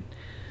dude.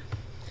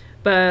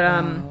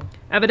 But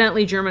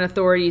evidently German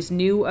authorities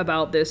knew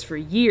about this for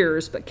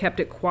years but kept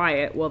it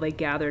quiet while they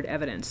gathered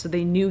evidence. So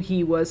they knew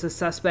he was a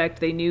suspect.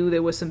 They knew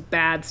there was some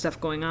bad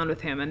stuff going on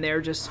with him, and they're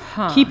just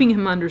keeping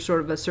him under sort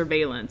of a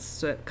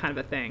surveillance kind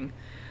of a thing.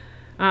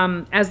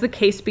 As the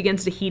case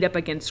begins to heat up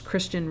against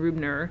Christian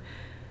Rubner,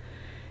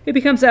 it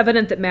becomes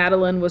evident that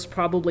Madeleine was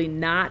probably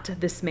not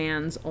this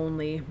man's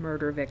only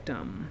murder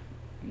victim.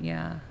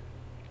 Yeah.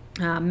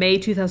 May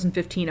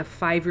 2015, a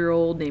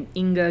 5-year-old named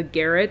Inga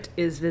Garrett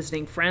is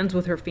visiting friends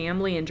with her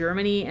family in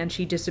Germany, and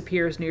she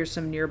disappears near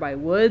some nearby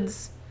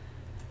woods.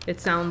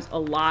 It sounds a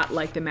lot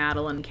like the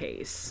Madeleine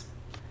case.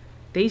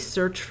 They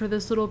searched for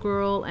this little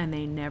girl, and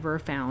they never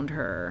found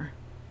her.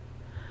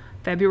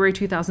 February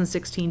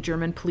 2016,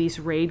 German police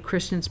raid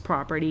Christian's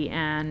property,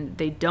 and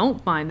they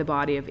don't find the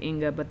body of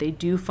Inga, but they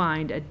do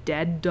find a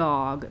dead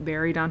dog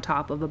buried on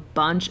top of a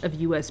bunch of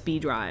USB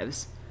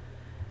drives.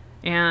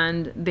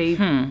 And they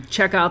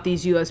check out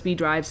these USB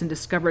drives and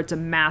discover it's a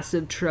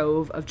massive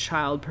trove of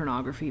child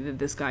pornography that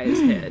this guy has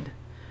hid.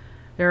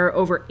 There are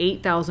over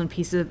 8,000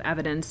 pieces of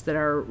evidence that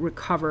are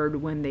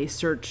recovered when they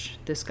search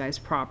this guy's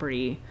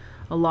property,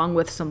 along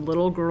with some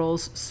little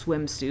girls'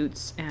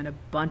 swimsuits and a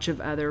bunch of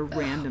other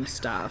random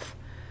stuff.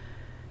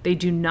 They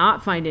do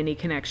not find any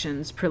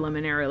connections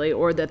preliminarily,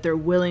 or that they're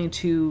willing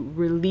to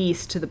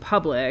release to the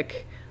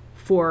public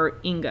for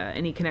Inga,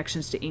 any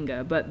connections to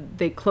Inga, but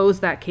they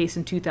closed that case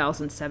in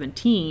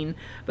 2017.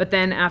 But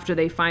then after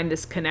they find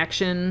this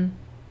connection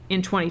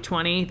in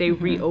 2020, they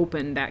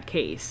reopened that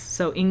case.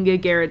 So Inga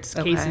Garrett's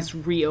case is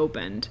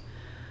reopened.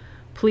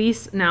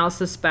 Police now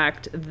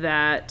suspect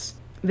that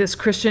this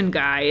Christian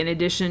guy, in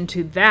addition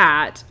to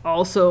that,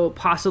 also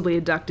possibly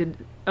abducted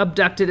a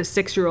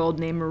 6-year-old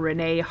named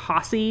Renee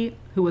Hossie,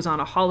 who was on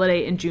a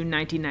holiday in June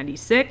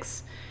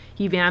 1996.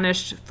 He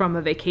vanished from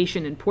a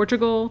vacation in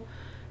Portugal.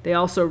 They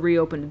also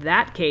reopened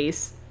that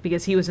case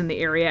because he was in the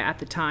area at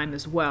the time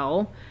as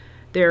well.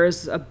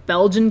 There's a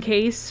Belgian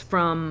case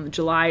from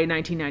July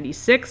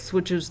 1996,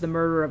 which was the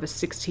murder of a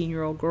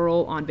 16-year-old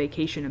girl on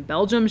vacation in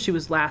Belgium. She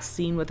was last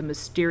seen with a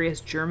mysterious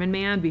German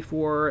man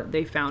before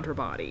they found her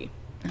body.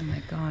 Oh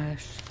my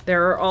gosh.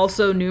 There are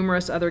also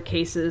numerous other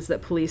cases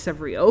that police have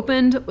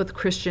reopened with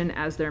Christian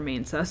as their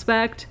main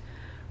suspect.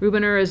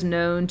 Rubiner is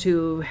known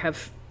to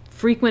have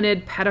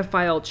frequented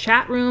pedophile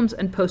chat rooms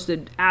and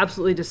posted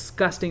absolutely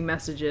disgusting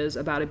messages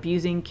about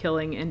abusing,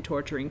 killing, and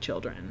torturing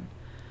children.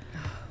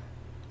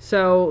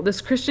 So this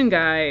Christian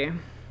guy,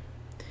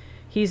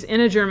 he's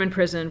in a German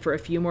prison for a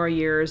few more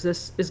years.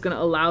 This is going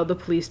to allow the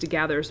police to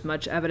gather as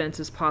much evidence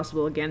as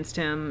possible against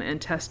him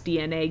and test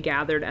DNA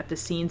gathered at the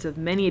scenes of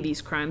many of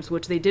these crimes,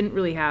 which they didn't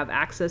really have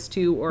access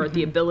to or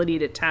the ability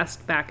to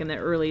test back in the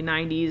early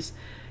 90s,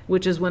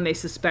 which is when they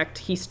suspect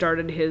he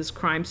started his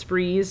crime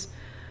sprees.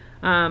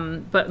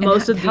 But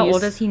most of these... How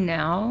old is he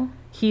now?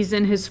 He's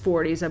in his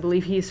 40s. I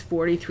believe he's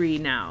 43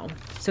 now.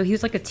 So he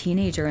was like a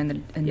teenager in the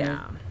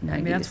 90s.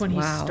 I mean, that's when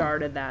he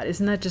started that.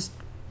 Isn't that just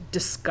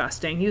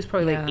disgusting? He was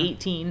probably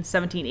like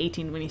 17,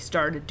 18 when he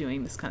started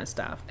doing this kind of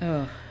stuff.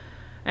 Oh.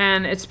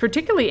 And it's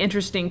particularly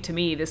interesting to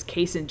me, this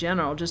case in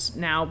general, just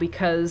now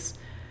because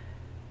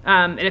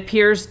it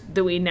appears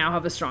that we now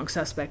have a strong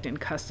suspect in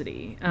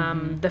custody.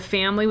 The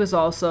family was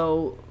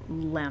also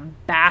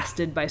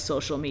lambasted by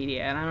social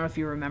media, and I don't know if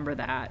you remember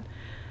that.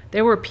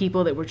 There were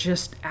people that were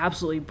just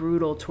absolutely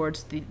brutal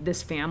towards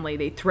this family.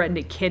 They threatened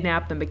to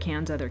kidnap the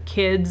McCann's other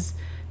kids.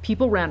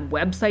 People ran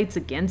websites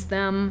against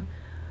them.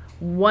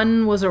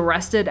 One was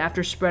arrested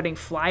after spreading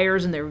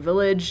flyers in their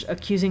village,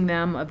 accusing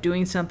them of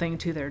doing something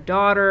to their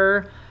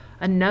daughter.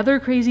 Another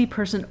crazy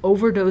person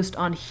overdosed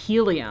on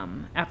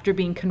helium after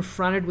being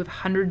confronted with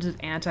hundreds of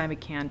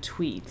anti-McCann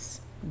tweets.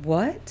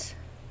 What?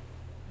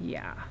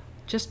 Yeah,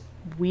 just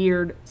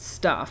weird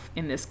stuff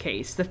in this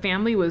case. The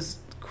family was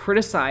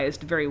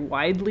criticized very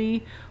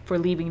widely for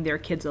leaving their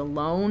kids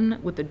alone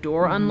with the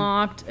door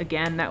unlocked.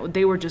 Again,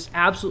 they were just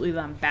absolutely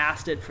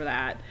lambasted for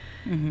that.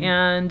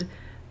 And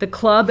the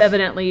club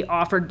evidently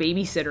offered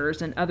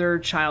babysitters and other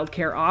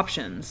childcare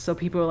options. So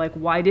people were like,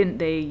 why didn't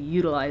they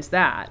utilize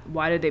that?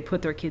 Why did they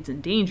put their kids in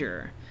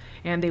danger?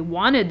 And they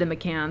wanted the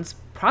McCanns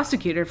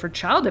prosecuted for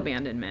child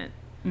abandonment,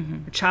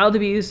 child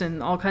abuse,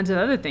 and all kinds of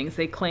other things.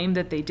 They claimed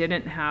that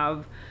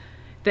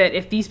that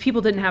if these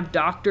people didn't have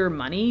doctor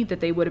money, that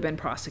they would have been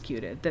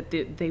prosecuted, that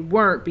they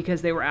weren't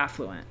because they were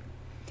affluent.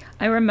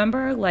 I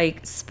remember,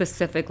 like,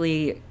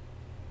 specifically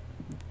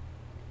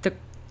the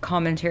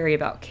commentary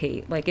about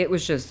Kate. Like, it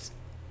was just...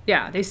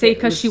 Yeah, they say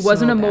because she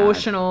wasn't so bad.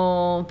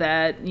 emotional,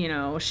 that, you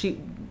know,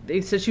 they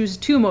said she was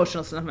too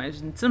emotional sometimes.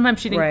 And sometimes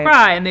she didn't Right.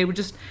 cry, and they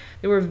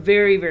were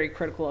very, very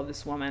critical of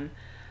this woman.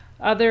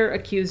 Other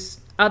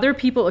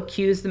people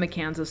accused the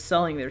McCanns of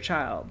selling their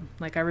child.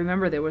 Like, I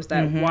remember there was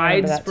that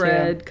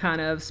widespread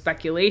kind of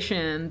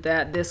speculation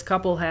that this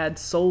couple had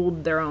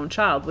sold their own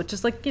child, which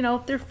is like, you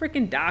know, they're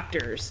freaking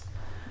doctors.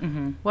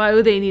 Why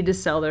would they need to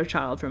sell their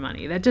child for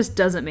money? That just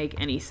doesn't make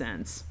any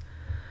sense.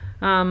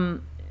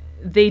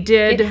 They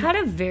did. It had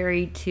a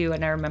very, too,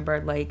 and I remember,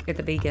 like, at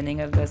the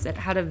beginning of this, it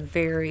had a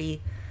very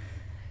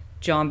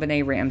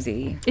JonBenet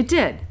Ramsey. It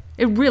did.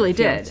 It really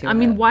did. to I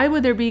mean, it. why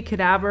would there be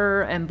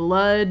cadaver and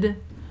blood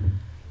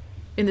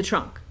in the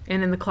trunk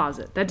and in the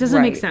closet? That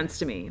doesn't make Right. sense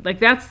to me. Like,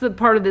 that's the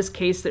part of this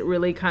case that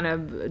really kind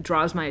of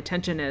draws my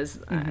attention is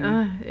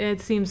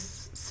it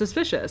seems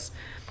suspicious.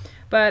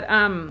 But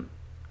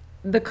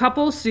the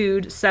couple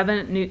sued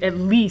at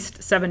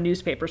least seven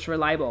newspapers for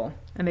libel,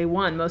 and they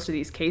won most of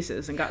these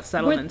cases and got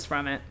settlements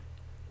from it.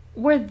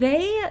 Were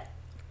they,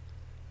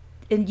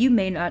 and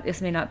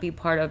this may not be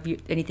part of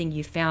anything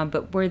you found,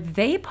 but were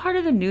they part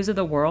of the News of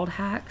the World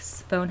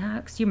phone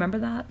hacks? Do you remember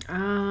that?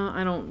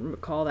 I don't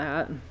recall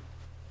that.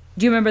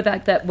 Do you remember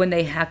that when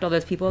they hacked all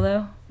those people,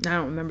 though? I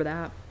don't remember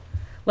that.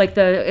 Like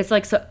it's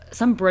like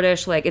some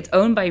British, like, it's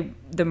owned by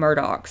the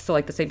Murdochs, so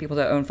like the same people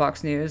that own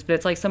Fox News, but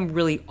it's like some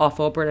really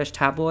awful British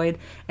tabloid,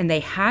 and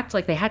they hacked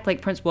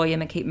like Prince William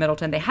and Kate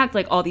Middleton. They hacked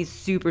like all these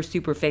super,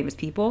 super famous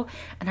people,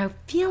 and I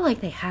feel like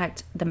they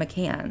hacked the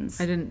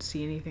McCanns. I didn't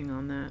see anything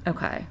on that.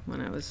 Okay.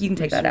 When I was You can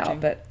take that out,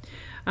 researching. but...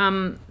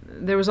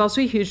 There was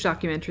also a huge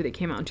documentary that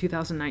came out in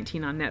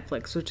 2019 on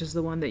Netflix, which is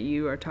the one that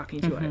you are talking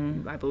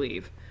to, I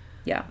believe.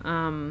 Yeah.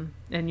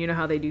 And you know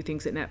how they do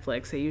things at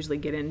Netflix. They usually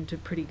get into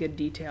pretty good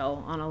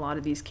detail on a lot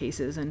of these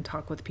cases and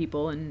talk with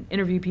people and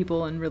interview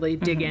people and really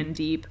dig in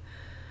deep.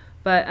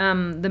 But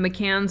the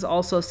McCanns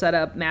also set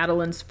up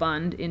Madeline's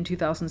Fund in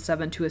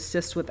 2007 to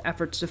assist with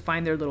efforts to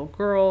find their little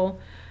girl,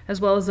 as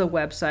well as a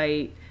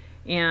website.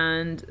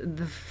 And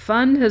the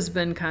fund has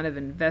been kind of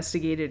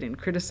investigated and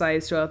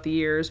criticized throughout the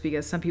years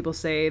because some people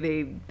say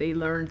they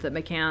learned that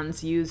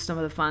McCanns used some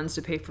of the funds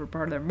to pay for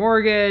part of their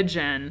mortgage,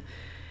 and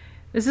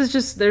this is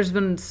just, there's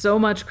been so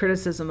much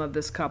criticism of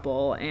this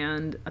couple,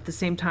 and at the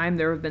same time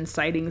there have been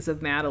sightings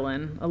of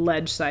Madeline,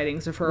 alleged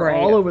sightings of her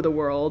all over the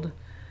world.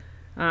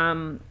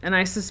 And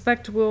I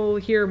suspect we'll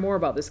hear more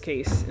about this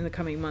case in the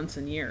coming months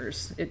and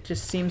years. It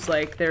just seems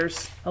like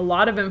there's a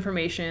lot of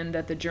information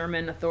that the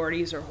German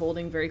authorities are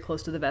holding very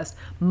close to the vest,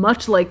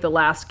 much like the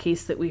last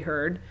case that we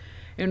heard,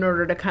 in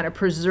order to kind of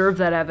preserve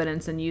that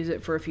evidence and use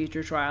it for a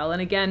future trial.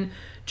 And again,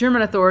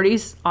 German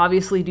authorities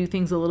obviously do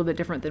things a little bit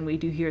different than we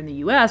do here in the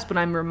U.S., but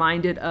I'm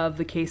reminded of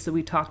the case that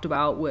we talked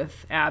about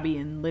with Abby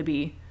and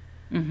Libby,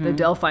 the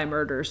Delphi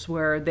murders,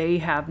 where they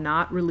have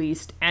not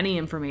released any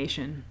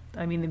information.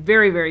 I mean,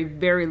 very, very,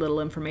 very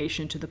little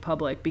information to the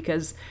public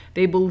because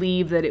they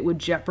believe that it would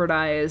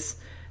jeopardize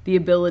the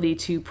ability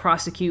to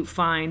prosecute,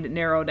 find,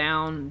 narrow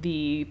down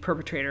the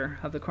perpetrator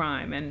of the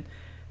crime. And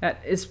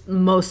that is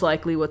most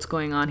likely what's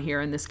going on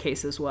here in this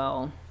case as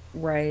well.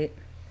 Right.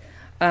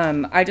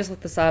 I just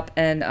looked this up,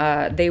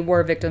 and they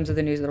were victims of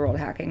the News of the World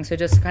hacking. So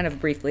just kind of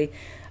briefly,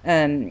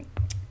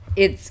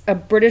 it's a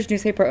British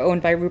newspaper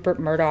owned by Rupert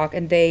Murdoch,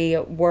 and they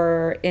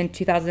were, in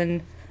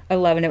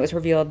 2011, it was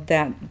revealed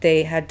that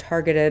they had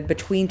targeted,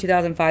 between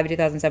 2005 and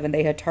 2007,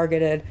 they had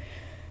targeted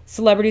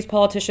celebrities,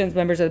 politicians,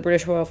 members of the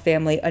British royal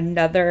family,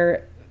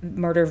 another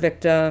murder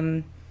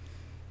victim,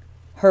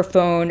 her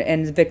phone,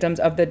 and victims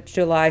of the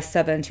July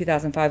 7,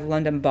 2005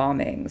 London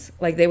bombings.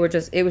 Like, it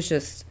was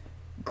just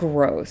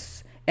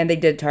gross. And they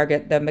did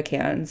target the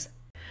McCanns.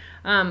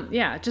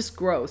 Yeah, just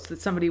gross that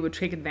somebody would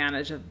take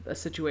advantage of a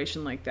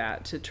situation like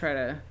that to try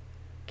to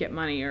get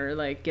money or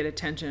like get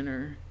attention,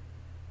 or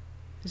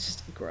it's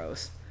just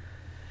gross.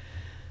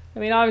 I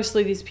mean,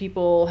 obviously these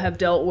people have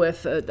dealt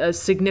with a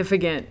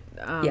significant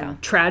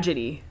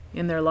tragedy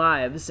in their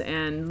lives,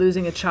 and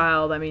losing a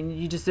child, I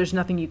mean, there's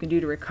nothing you can do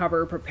to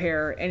recover,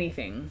 prepare,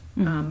 anything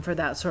for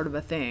that sort of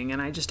a thing.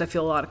 And I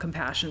feel a lot of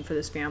compassion for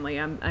this family.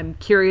 I'm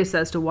curious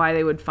as to why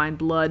they would find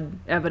blood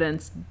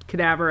evidence,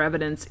 cadaver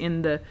evidence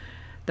in the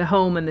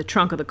home and the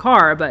trunk of the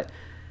car, but,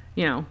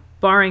 you know,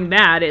 barring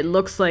that, it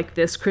looks like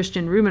this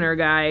Christian Rubener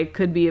guy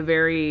could be a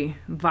very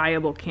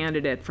viable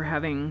candidate for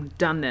having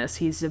done this.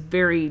 He's a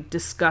very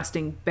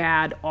disgusting,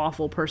 bad,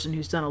 awful person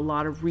who's done a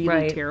lot of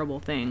really terrible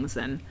things,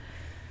 and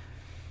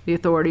the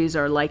authorities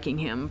are liking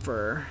him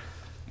for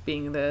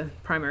being the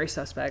primary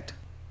suspect.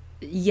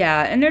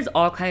 Yeah, and there's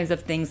all kinds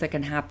of things that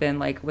can happen,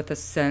 like with a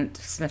scent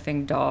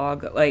sniffing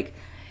dog. Like,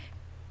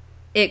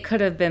 it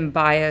could have been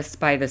biased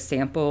by the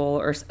sample,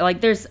 or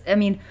like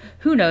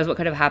who knows what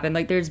could have happened.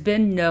 Like, there's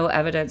been no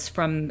evidence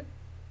from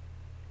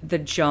the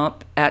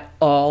jump at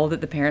all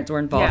that the parents were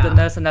involved in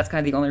this, and that's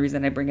kind of the only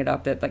reason I bring it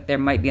up, that like there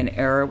might be an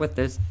error with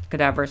this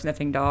cadaver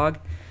sniffing dog.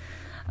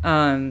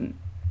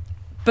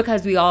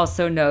 Because we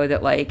also know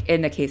that, like,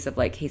 in the case of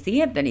like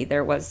Casey Anthony,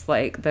 there was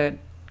like the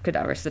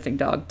cadaver sniffing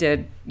dog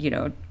did,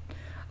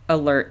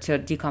 alert to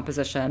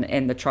decomposition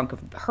in the trunk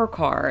of her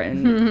car,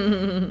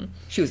 and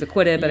she was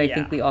acquitted, but I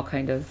think we all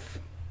kind of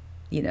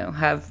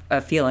have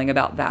a feeling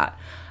about that,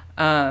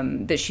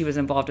 that she was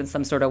involved in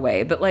some sort of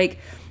way. But like,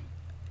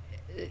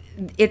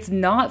 it's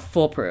not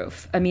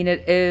foolproof. I mean,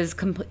 it is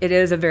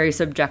a very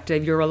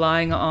subjective, you're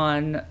relying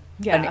on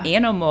an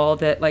animal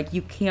that like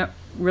you can't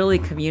really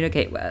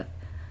communicate with,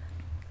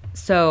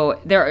 so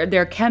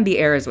there can be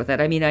errors with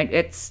it. I mean,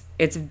 it's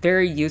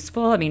very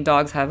useful. I mean,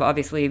 dogs have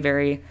obviously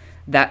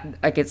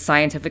it's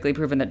scientifically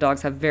proven that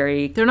dogs have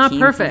they're not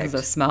perfect senses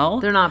of smell.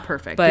 They're not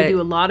perfect. They do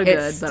a lot of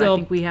good, but I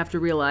think we have to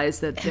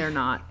realize that they're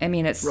not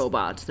it's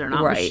robots. They're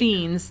not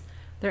machines.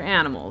 They're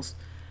animals.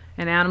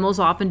 And animals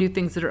often do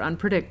things that are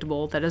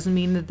unpredictable. That doesn't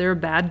mean that they're a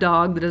bad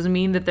dog. That doesn't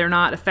mean that they're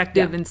not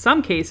effective in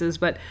some cases,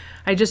 but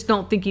I just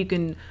don't think you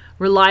can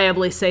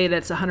reliably say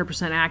that's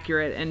 100%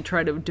 accurate and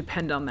try to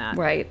depend on that.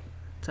 Right.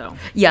 So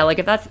like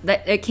if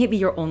it can't be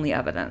your only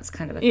evidence,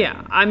 kind of a thing.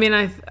 Yeah, I mean,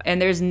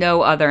 and there's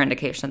no other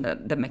indication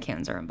that the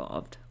McCanns are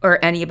involved or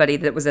anybody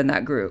that was in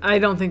that group. I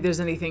don't think there's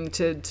anything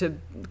to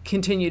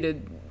continue to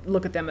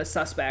look at them as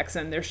suspects,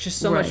 and there's just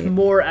so much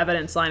more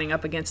evidence lining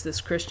up against this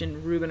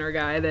Christian Rubener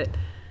guy that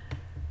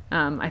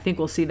I think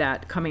we'll see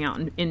that coming out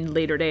in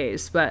later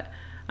days. But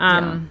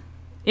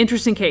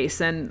interesting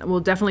case, and we'll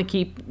definitely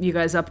keep you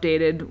guys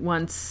updated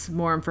once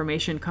more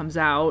information comes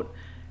out.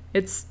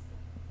 It's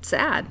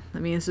sad. I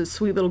mean, it's a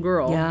sweet little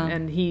girl,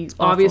 and he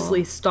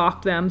obviously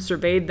stalked them,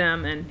 surveyed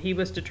them, and he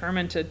was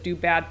determined to do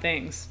bad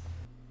things.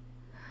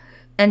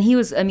 And he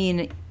was, I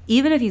mean,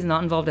 even if he's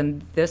not involved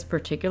in this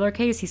particular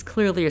case, he's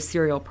clearly a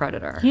serial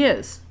predator. He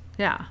is.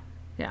 Yeah.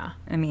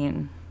 I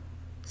mean,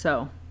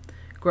 so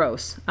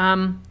gross.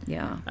 I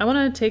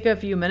want to take a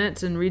few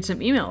minutes and read some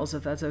emails,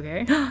 if that's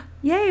okay.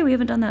 Yay, we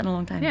haven't done that in a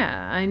long time.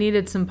 Yeah, I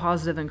needed some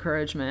positive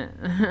encouragement.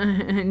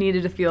 I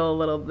needed to feel a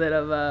little bit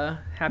of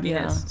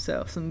happiness,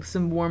 so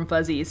some warm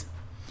fuzzies.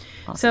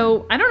 Awesome.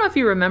 So I don't know if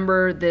you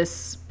remember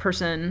this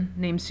person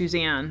named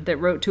Suzanne that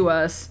wrote to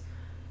us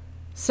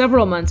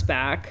several months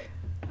back.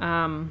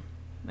 I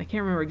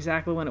can't remember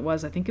exactly when it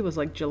was. I think it was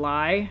like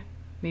July,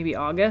 maybe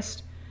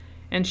August.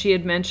 And she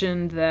had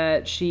mentioned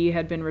that she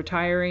had been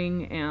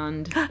retiring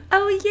and...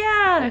 Oh,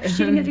 yeah.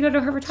 She didn't get to go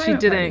to her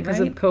retirement She didn't because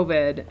of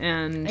COVID.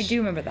 And I do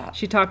remember that.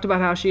 She talked about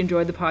how she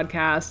enjoyed the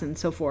podcast and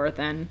so forth.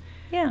 And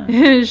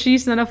she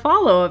sent a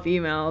follow-up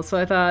email. So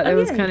I thought it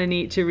was kind of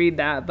neat to read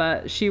that.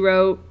 But she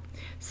wrote,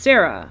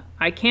 Sarah,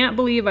 I can't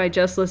believe I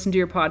just listened to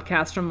your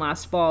podcast from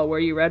last fall where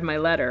you read my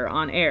letter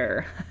on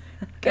air.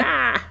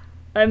 Gah!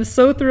 I'm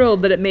so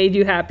thrilled that it made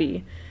you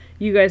happy.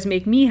 You guys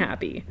make me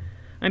happy.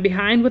 I'm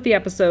behind with the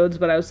episodes,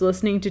 but I was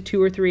listening to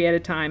 2 or 3 at a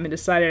time and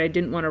decided I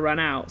didn't want to run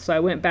out, so I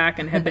went back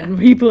and have been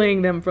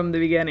replaying them from the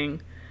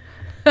beginning.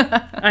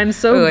 I'm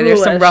so ghoulish.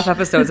 There's some rough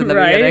episodes in the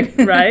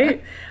beginning.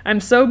 Right? I'm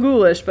so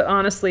ghoulish, but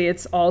honestly,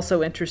 it's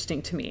also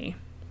interesting to me.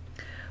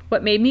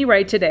 What made me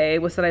write today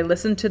was that I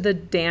listened to the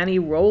Danny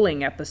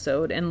Rolling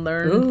episode and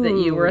learned that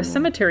you were a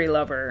cemetery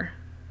lover.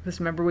 Because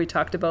remember we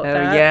talked about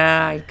that? Oh,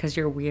 yeah, because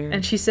you're weird.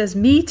 And she says,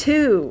 me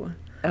too.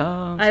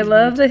 Oh, I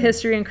love the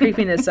history and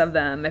creepiness of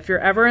them. If you're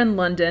ever in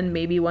London,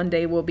 maybe one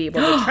day we'll be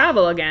able to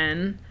travel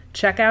again.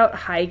 Check out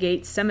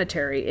Highgate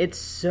Cemetery. It's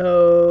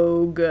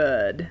so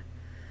good.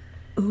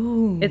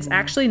 Ooh. It's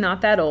actually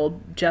not that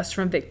old, just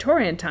from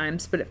Victorian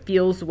times, but it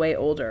feels way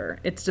older.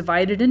 It's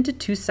divided into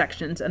 2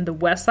 sections, and the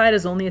west side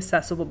is only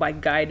accessible by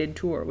guided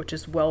tour, which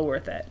is well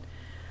worth it.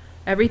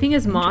 Everything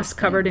is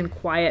moss-covered and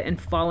quiet and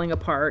falling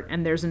apart,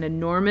 and there's an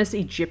enormous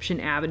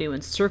Egyptian avenue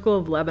and Circle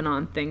of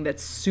Lebanon thing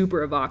that's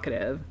super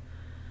evocative.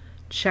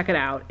 Check it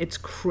out. It's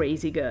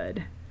crazy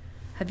good.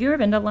 Have you ever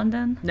been to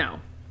London? No.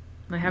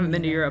 I haven't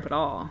been to Europe at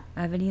all.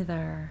 I haven't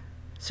either.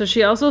 So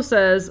she also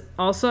says,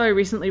 I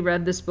recently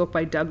read this book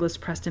by Douglas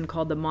Preston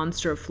called The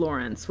Monster of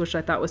Florence, which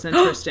I thought was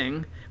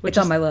interesting. It's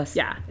on my list.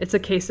 Yeah, it's a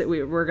case that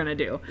we're going to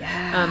do.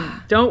 Yeah.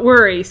 Don't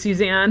worry,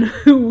 Suzanne.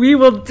 We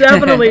will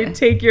definitely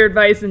take your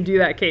advice and do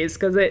that case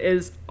because it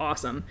is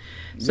awesome.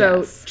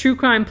 So, True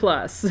Crime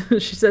Plus.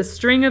 She says,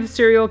 string of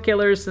serial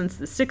killers since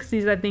the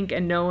 60s, I think,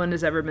 and no one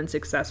has ever been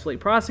successfully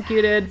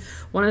prosecuted. Yes.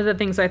 One of the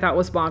things I thought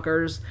was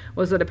bonkers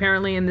was that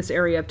apparently in this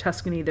area of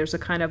Tuscany, there's a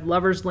kind of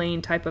lover's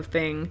lane type of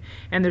thing,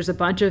 and there's a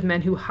bunch of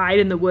men who hide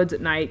in the woods at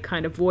night,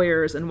 kind of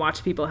voyeurs, and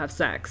watch people have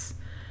sex.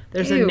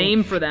 There's Ew. a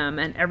name for them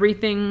and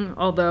everything,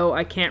 although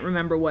I can't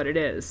remember what it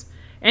is.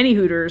 Any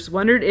Hooters,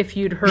 wondered if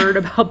you'd heard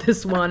about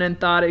this one and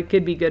thought it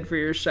could be good for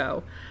your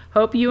show.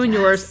 Hope you and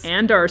yours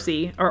and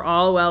Darcy are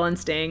all well and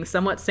staying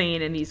somewhat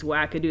sane in these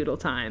wackadoodle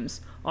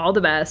times. All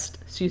the best,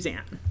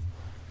 Suzanne.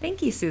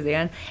 Thank you,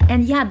 Suzanne.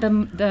 And yeah,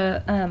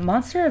 the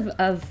Monster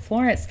of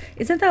Florence,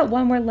 isn't that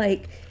one where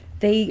like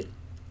they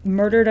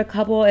murdered a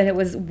couple and it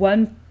was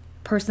one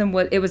person,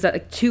 it was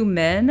two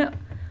men,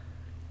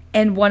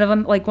 and one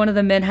of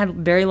the men had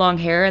very long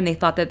hair and they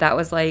thought that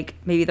was like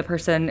maybe the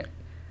person.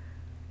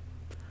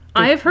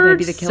 I've heard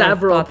maybe the killer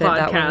several thought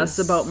that podcasts was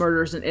about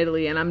murders in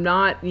Italy, and I'm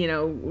not,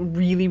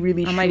 really,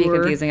 really sure. I might be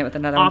confusing it with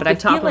another one, off but the I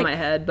top feel of like my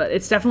head, but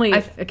it's definitely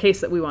a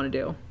case that we want to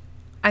do.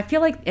 I feel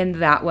like in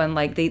that one,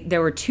 like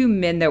there were two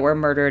men that were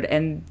murdered,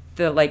 and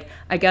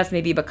I guess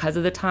maybe because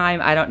of the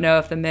time, I don't know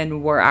if the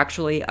men were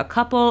actually a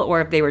couple or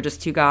if they were just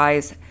two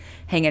guys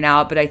hanging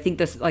out. But I think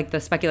the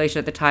speculation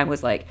at the time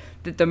was like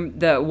that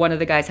the one of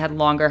the guys had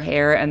longer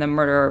hair, and the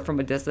murderer from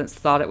a distance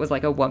thought it was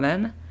like a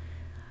woman.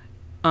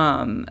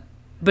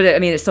 But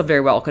it still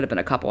very well could have been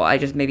a couple. I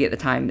just maybe at the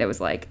time it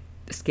was like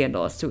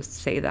scandalous to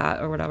say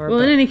that or whatever. Well,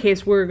 in any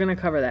case, we're going to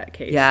cover that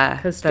case. Yeah,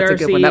 because that's a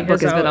good one. That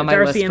book has been on my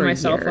list Darcy and for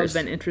myself years.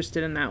 have been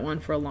interested in that one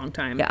for a long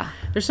time. Yeah.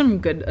 There's some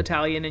good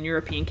Italian and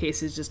European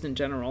cases just in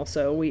general,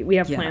 so we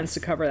have plans Yes. to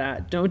cover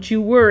that. Don't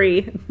you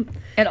worry.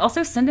 And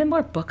also send in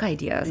more book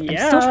ideas. I'm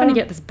Yeah. still trying to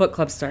get this book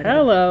club started.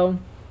 Hello.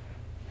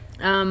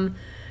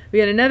 We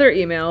had another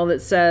email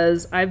that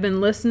says, I've been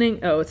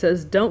listening. Oh, it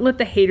says, don't let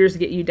the haters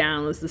get you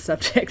down was the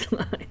subject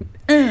line.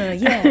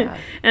 Yeah.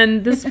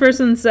 And this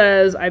person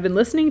says, I've been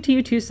listening to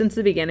you two since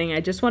the beginning. I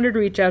just wanted to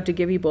reach out to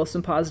give you both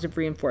some positive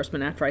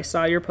reinforcement after I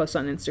saw your post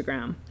on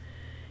Instagram.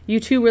 You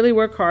two really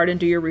work hard and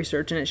do your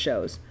research, and it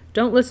shows.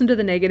 Don't listen to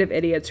the negative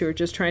idiots who are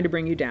just trying to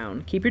bring you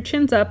down. Keep your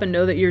chins up and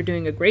know that you're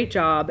doing a great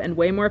job, and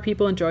way more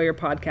people enjoy your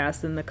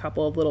podcast than the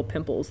couple of little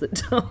pimples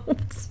that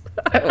don't.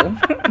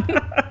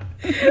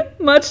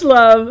 Much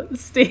love,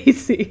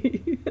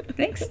 Stacy.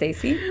 Thanks,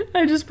 Stacy.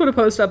 I just put a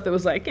post up that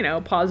was like,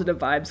 positive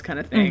vibes kind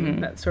of thing.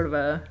 Mm-hmm. That's sort of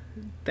a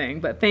thing.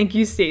 But thank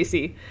you,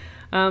 Stacy.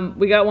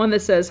 We got one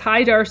that says,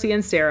 hi, Darcy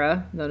and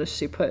Sarah. Notice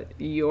she put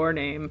your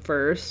name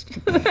first.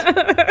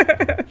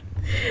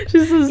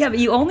 She says, Yeah, but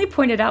you only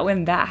pointed out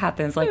when that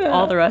happens. Like,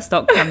 all the rest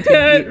don't come to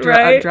you,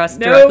 right? addressed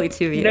Nope, directly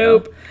to you.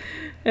 Nope.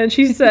 And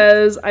she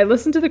says, I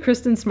listened to the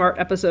Kristen Smart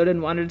episode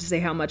and wanted to say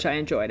how much I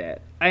enjoyed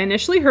it. I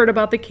initially heard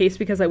about the case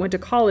because I went to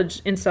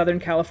college in Southern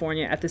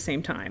California at the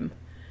same time.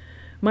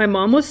 My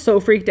mom was so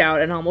freaked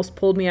out and almost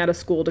pulled me out of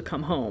school to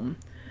come home.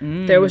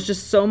 There was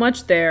just so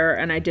much there,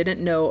 and I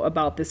didn't know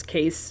about this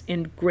case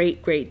in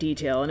great, great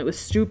detail, and it was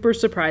super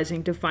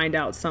surprising to find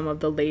out some of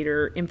the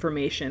later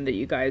information that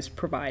you guys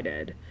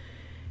provided.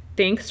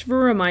 Thanks for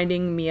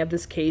reminding me of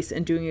this case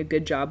and doing a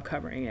good job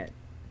covering it.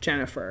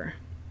 Jennifer.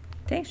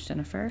 Thanks,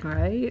 Jennifer. All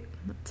right,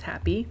 that's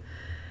happy.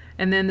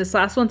 And then this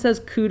last one says,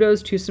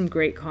 kudos to some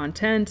great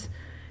content.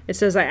 It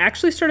says, I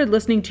actually started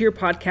listening to your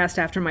podcast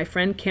after my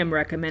friend Kim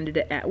recommended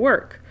it at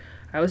work.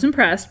 I was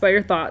impressed by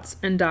your thoughts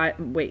and I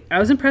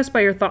was impressed by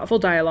your thoughtful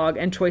dialogue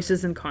and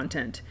choices in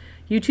content.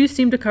 You two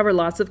seem to cover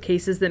lots of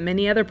cases that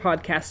many other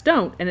podcasts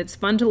don't, and it's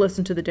fun to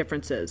listen to the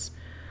differences.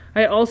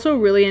 I also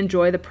really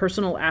enjoy the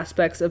personal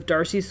aspects of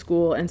Darcy's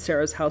school and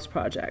Sarah's house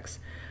projects.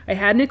 I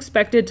hadn't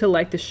expected to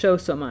like the show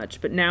so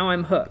much, but now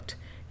I'm hooked.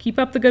 Keep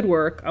up the good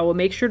work. I will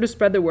make sure to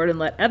spread the word and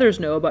let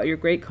others know about your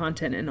great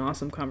content and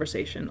awesome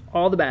conversation.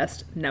 All the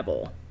best,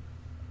 Neville.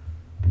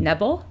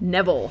 Neville?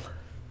 Neville.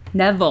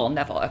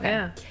 Okay.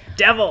 Yeah.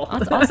 Devil.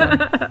 That's awesome.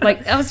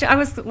 Like I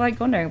was like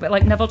wondering, but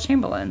like Neville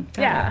Chamberlain.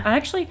 God. Yeah. I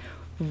actually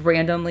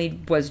randomly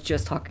was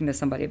just talking to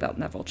somebody about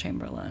Neville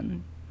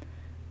Chamberlain,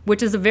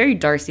 which is a very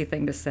Darcy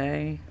thing to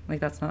say.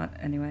 Like that's not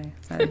anyway.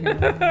 It's not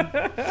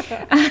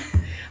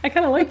I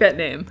kind of like that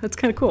name. That's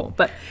kind of cool.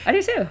 But I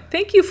do too.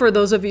 thank you for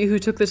those of you who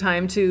took the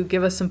time to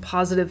give us some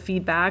positive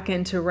feedback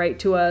and to write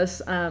to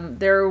us.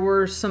 There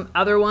were some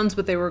other ones,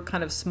 but they were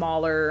kind of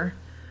smaller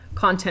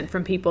content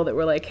from people that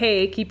were like,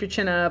 hey, keep your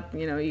chin up,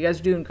 you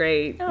guys are doing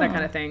great, that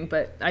kind of thing.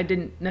 But I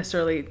didn't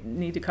necessarily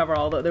need to cover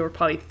all there were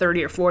probably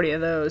 30 or 40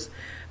 of those,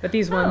 but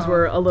these ones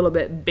were a little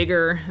bit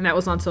bigger, and that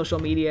was on social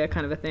media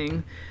kind of a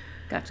thing.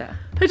 Gotcha.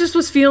 I just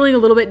was feeling a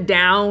little bit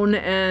down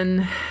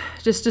and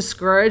just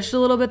discouraged a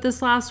little bit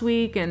this last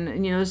week,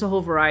 and there's a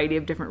whole variety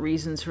of different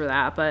reasons for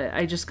that, but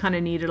I just kind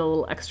of needed a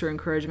little extra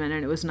encouragement,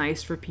 and it was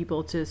nice for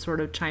people to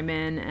sort of chime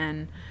in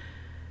and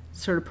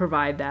sort of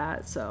provide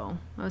that, so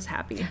I was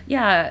happy.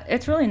 Yeah,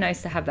 it's really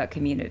nice to have that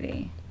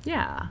community.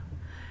 Yeah.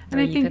 And Where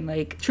I you think can,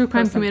 like, true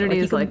crime post something,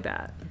 community like, is like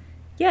that.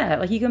 Yeah,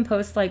 like you can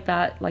post like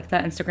that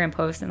Instagram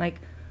post, and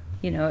like,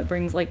 it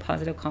brings like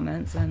positive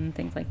comments and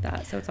things like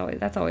that. So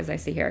that's always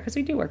nice to hear, because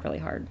we do work really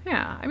hard.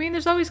 Yeah, I mean,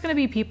 there's always going to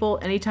be people,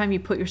 anytime you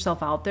put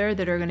yourself out there,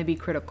 that are going to be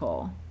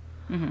critical,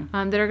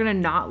 that are going to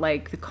not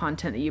like the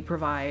content that you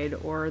provide,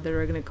 or that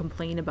are going to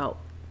complain about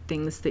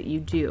thany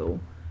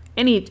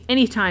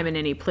time in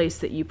any place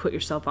that you put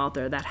yourself out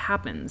there, that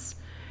happens.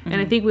 And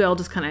I think we all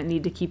just kind of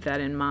need to keep that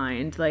in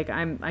mind. Like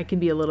I can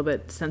be a little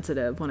bit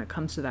sensitive when it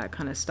comes to that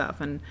kind of stuff,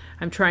 and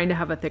I'm trying to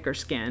have a thicker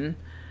skin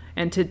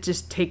and to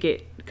just take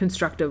it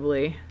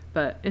constructively,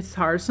 but it's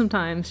hard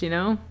sometimes, you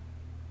know?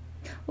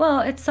 Well,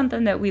 it's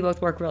something that we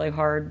both work really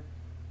hard,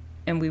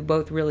 and we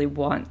both really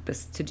want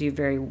this to do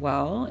very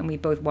well, and we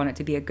both want it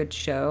to be a good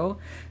show.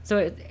 So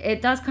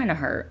it does kind of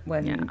hurt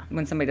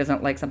when somebody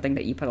doesn't like something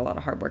that you put a lot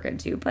of hard work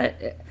into,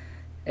 but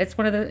it's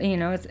one of the, you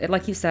know,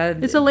 like you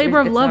said, it's a labor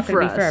of love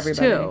for us,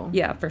 everybody. too.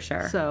 Yeah, for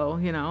sure. So,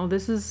 you know,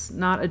 this is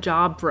not a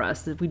job for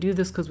us. We do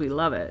this because we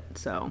love it.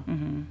 So,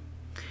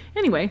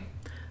 anyway,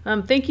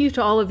 thank you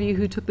to all of you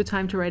who took the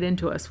time to write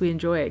into us. We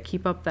enjoy it.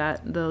 Keep up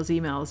those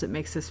emails. It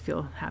makes us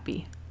feel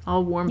happy.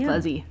 All warm,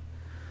 fuzzy.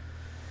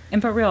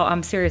 And for real,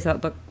 I'm serious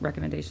about book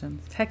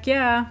recommendations. Heck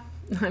yeah.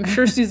 I'm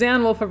sure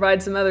Suzanne will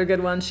provide some other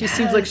good ones. She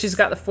seems like she's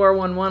got the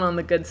 411 on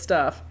the good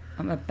stuff.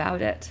 I'm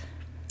about it.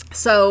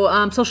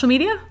 So, social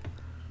media?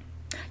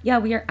 Yeah,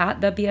 we are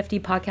at the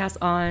BFD Podcast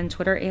on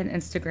Twitter and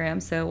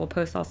Instagram, so we'll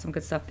post all some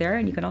good stuff there,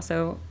 and you can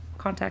also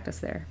contact us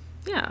there.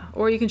 Yeah,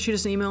 or you can shoot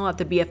us an email at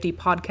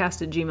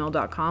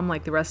thebfdpodcast@gmail.com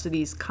like the rest of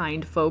these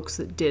kind folks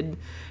that did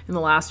in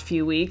the last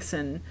few weeks,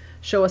 and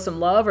show us some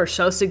love or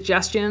show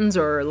suggestions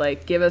or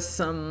like give us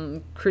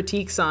some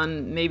critiques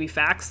on maybe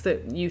facts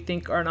that you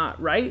think are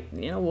not right.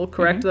 You know, we'll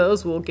correct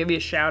those. We'll give you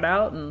a shout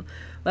out and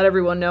let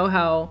everyone know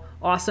how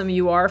awesome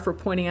you are for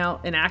pointing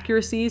out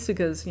inaccuracies,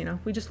 because, you know,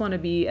 we just want to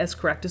be as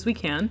correct as we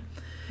can.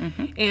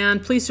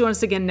 And please join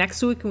us again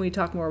next week when we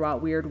talk more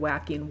about weird,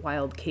 wacky, and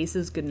wild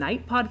cases. Good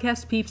night,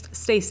 podcast peeps.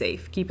 Stay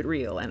safe, keep it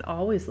real, and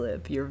always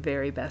live your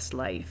very best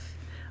life.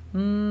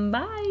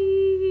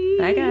 Bye.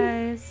 Bye,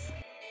 guys.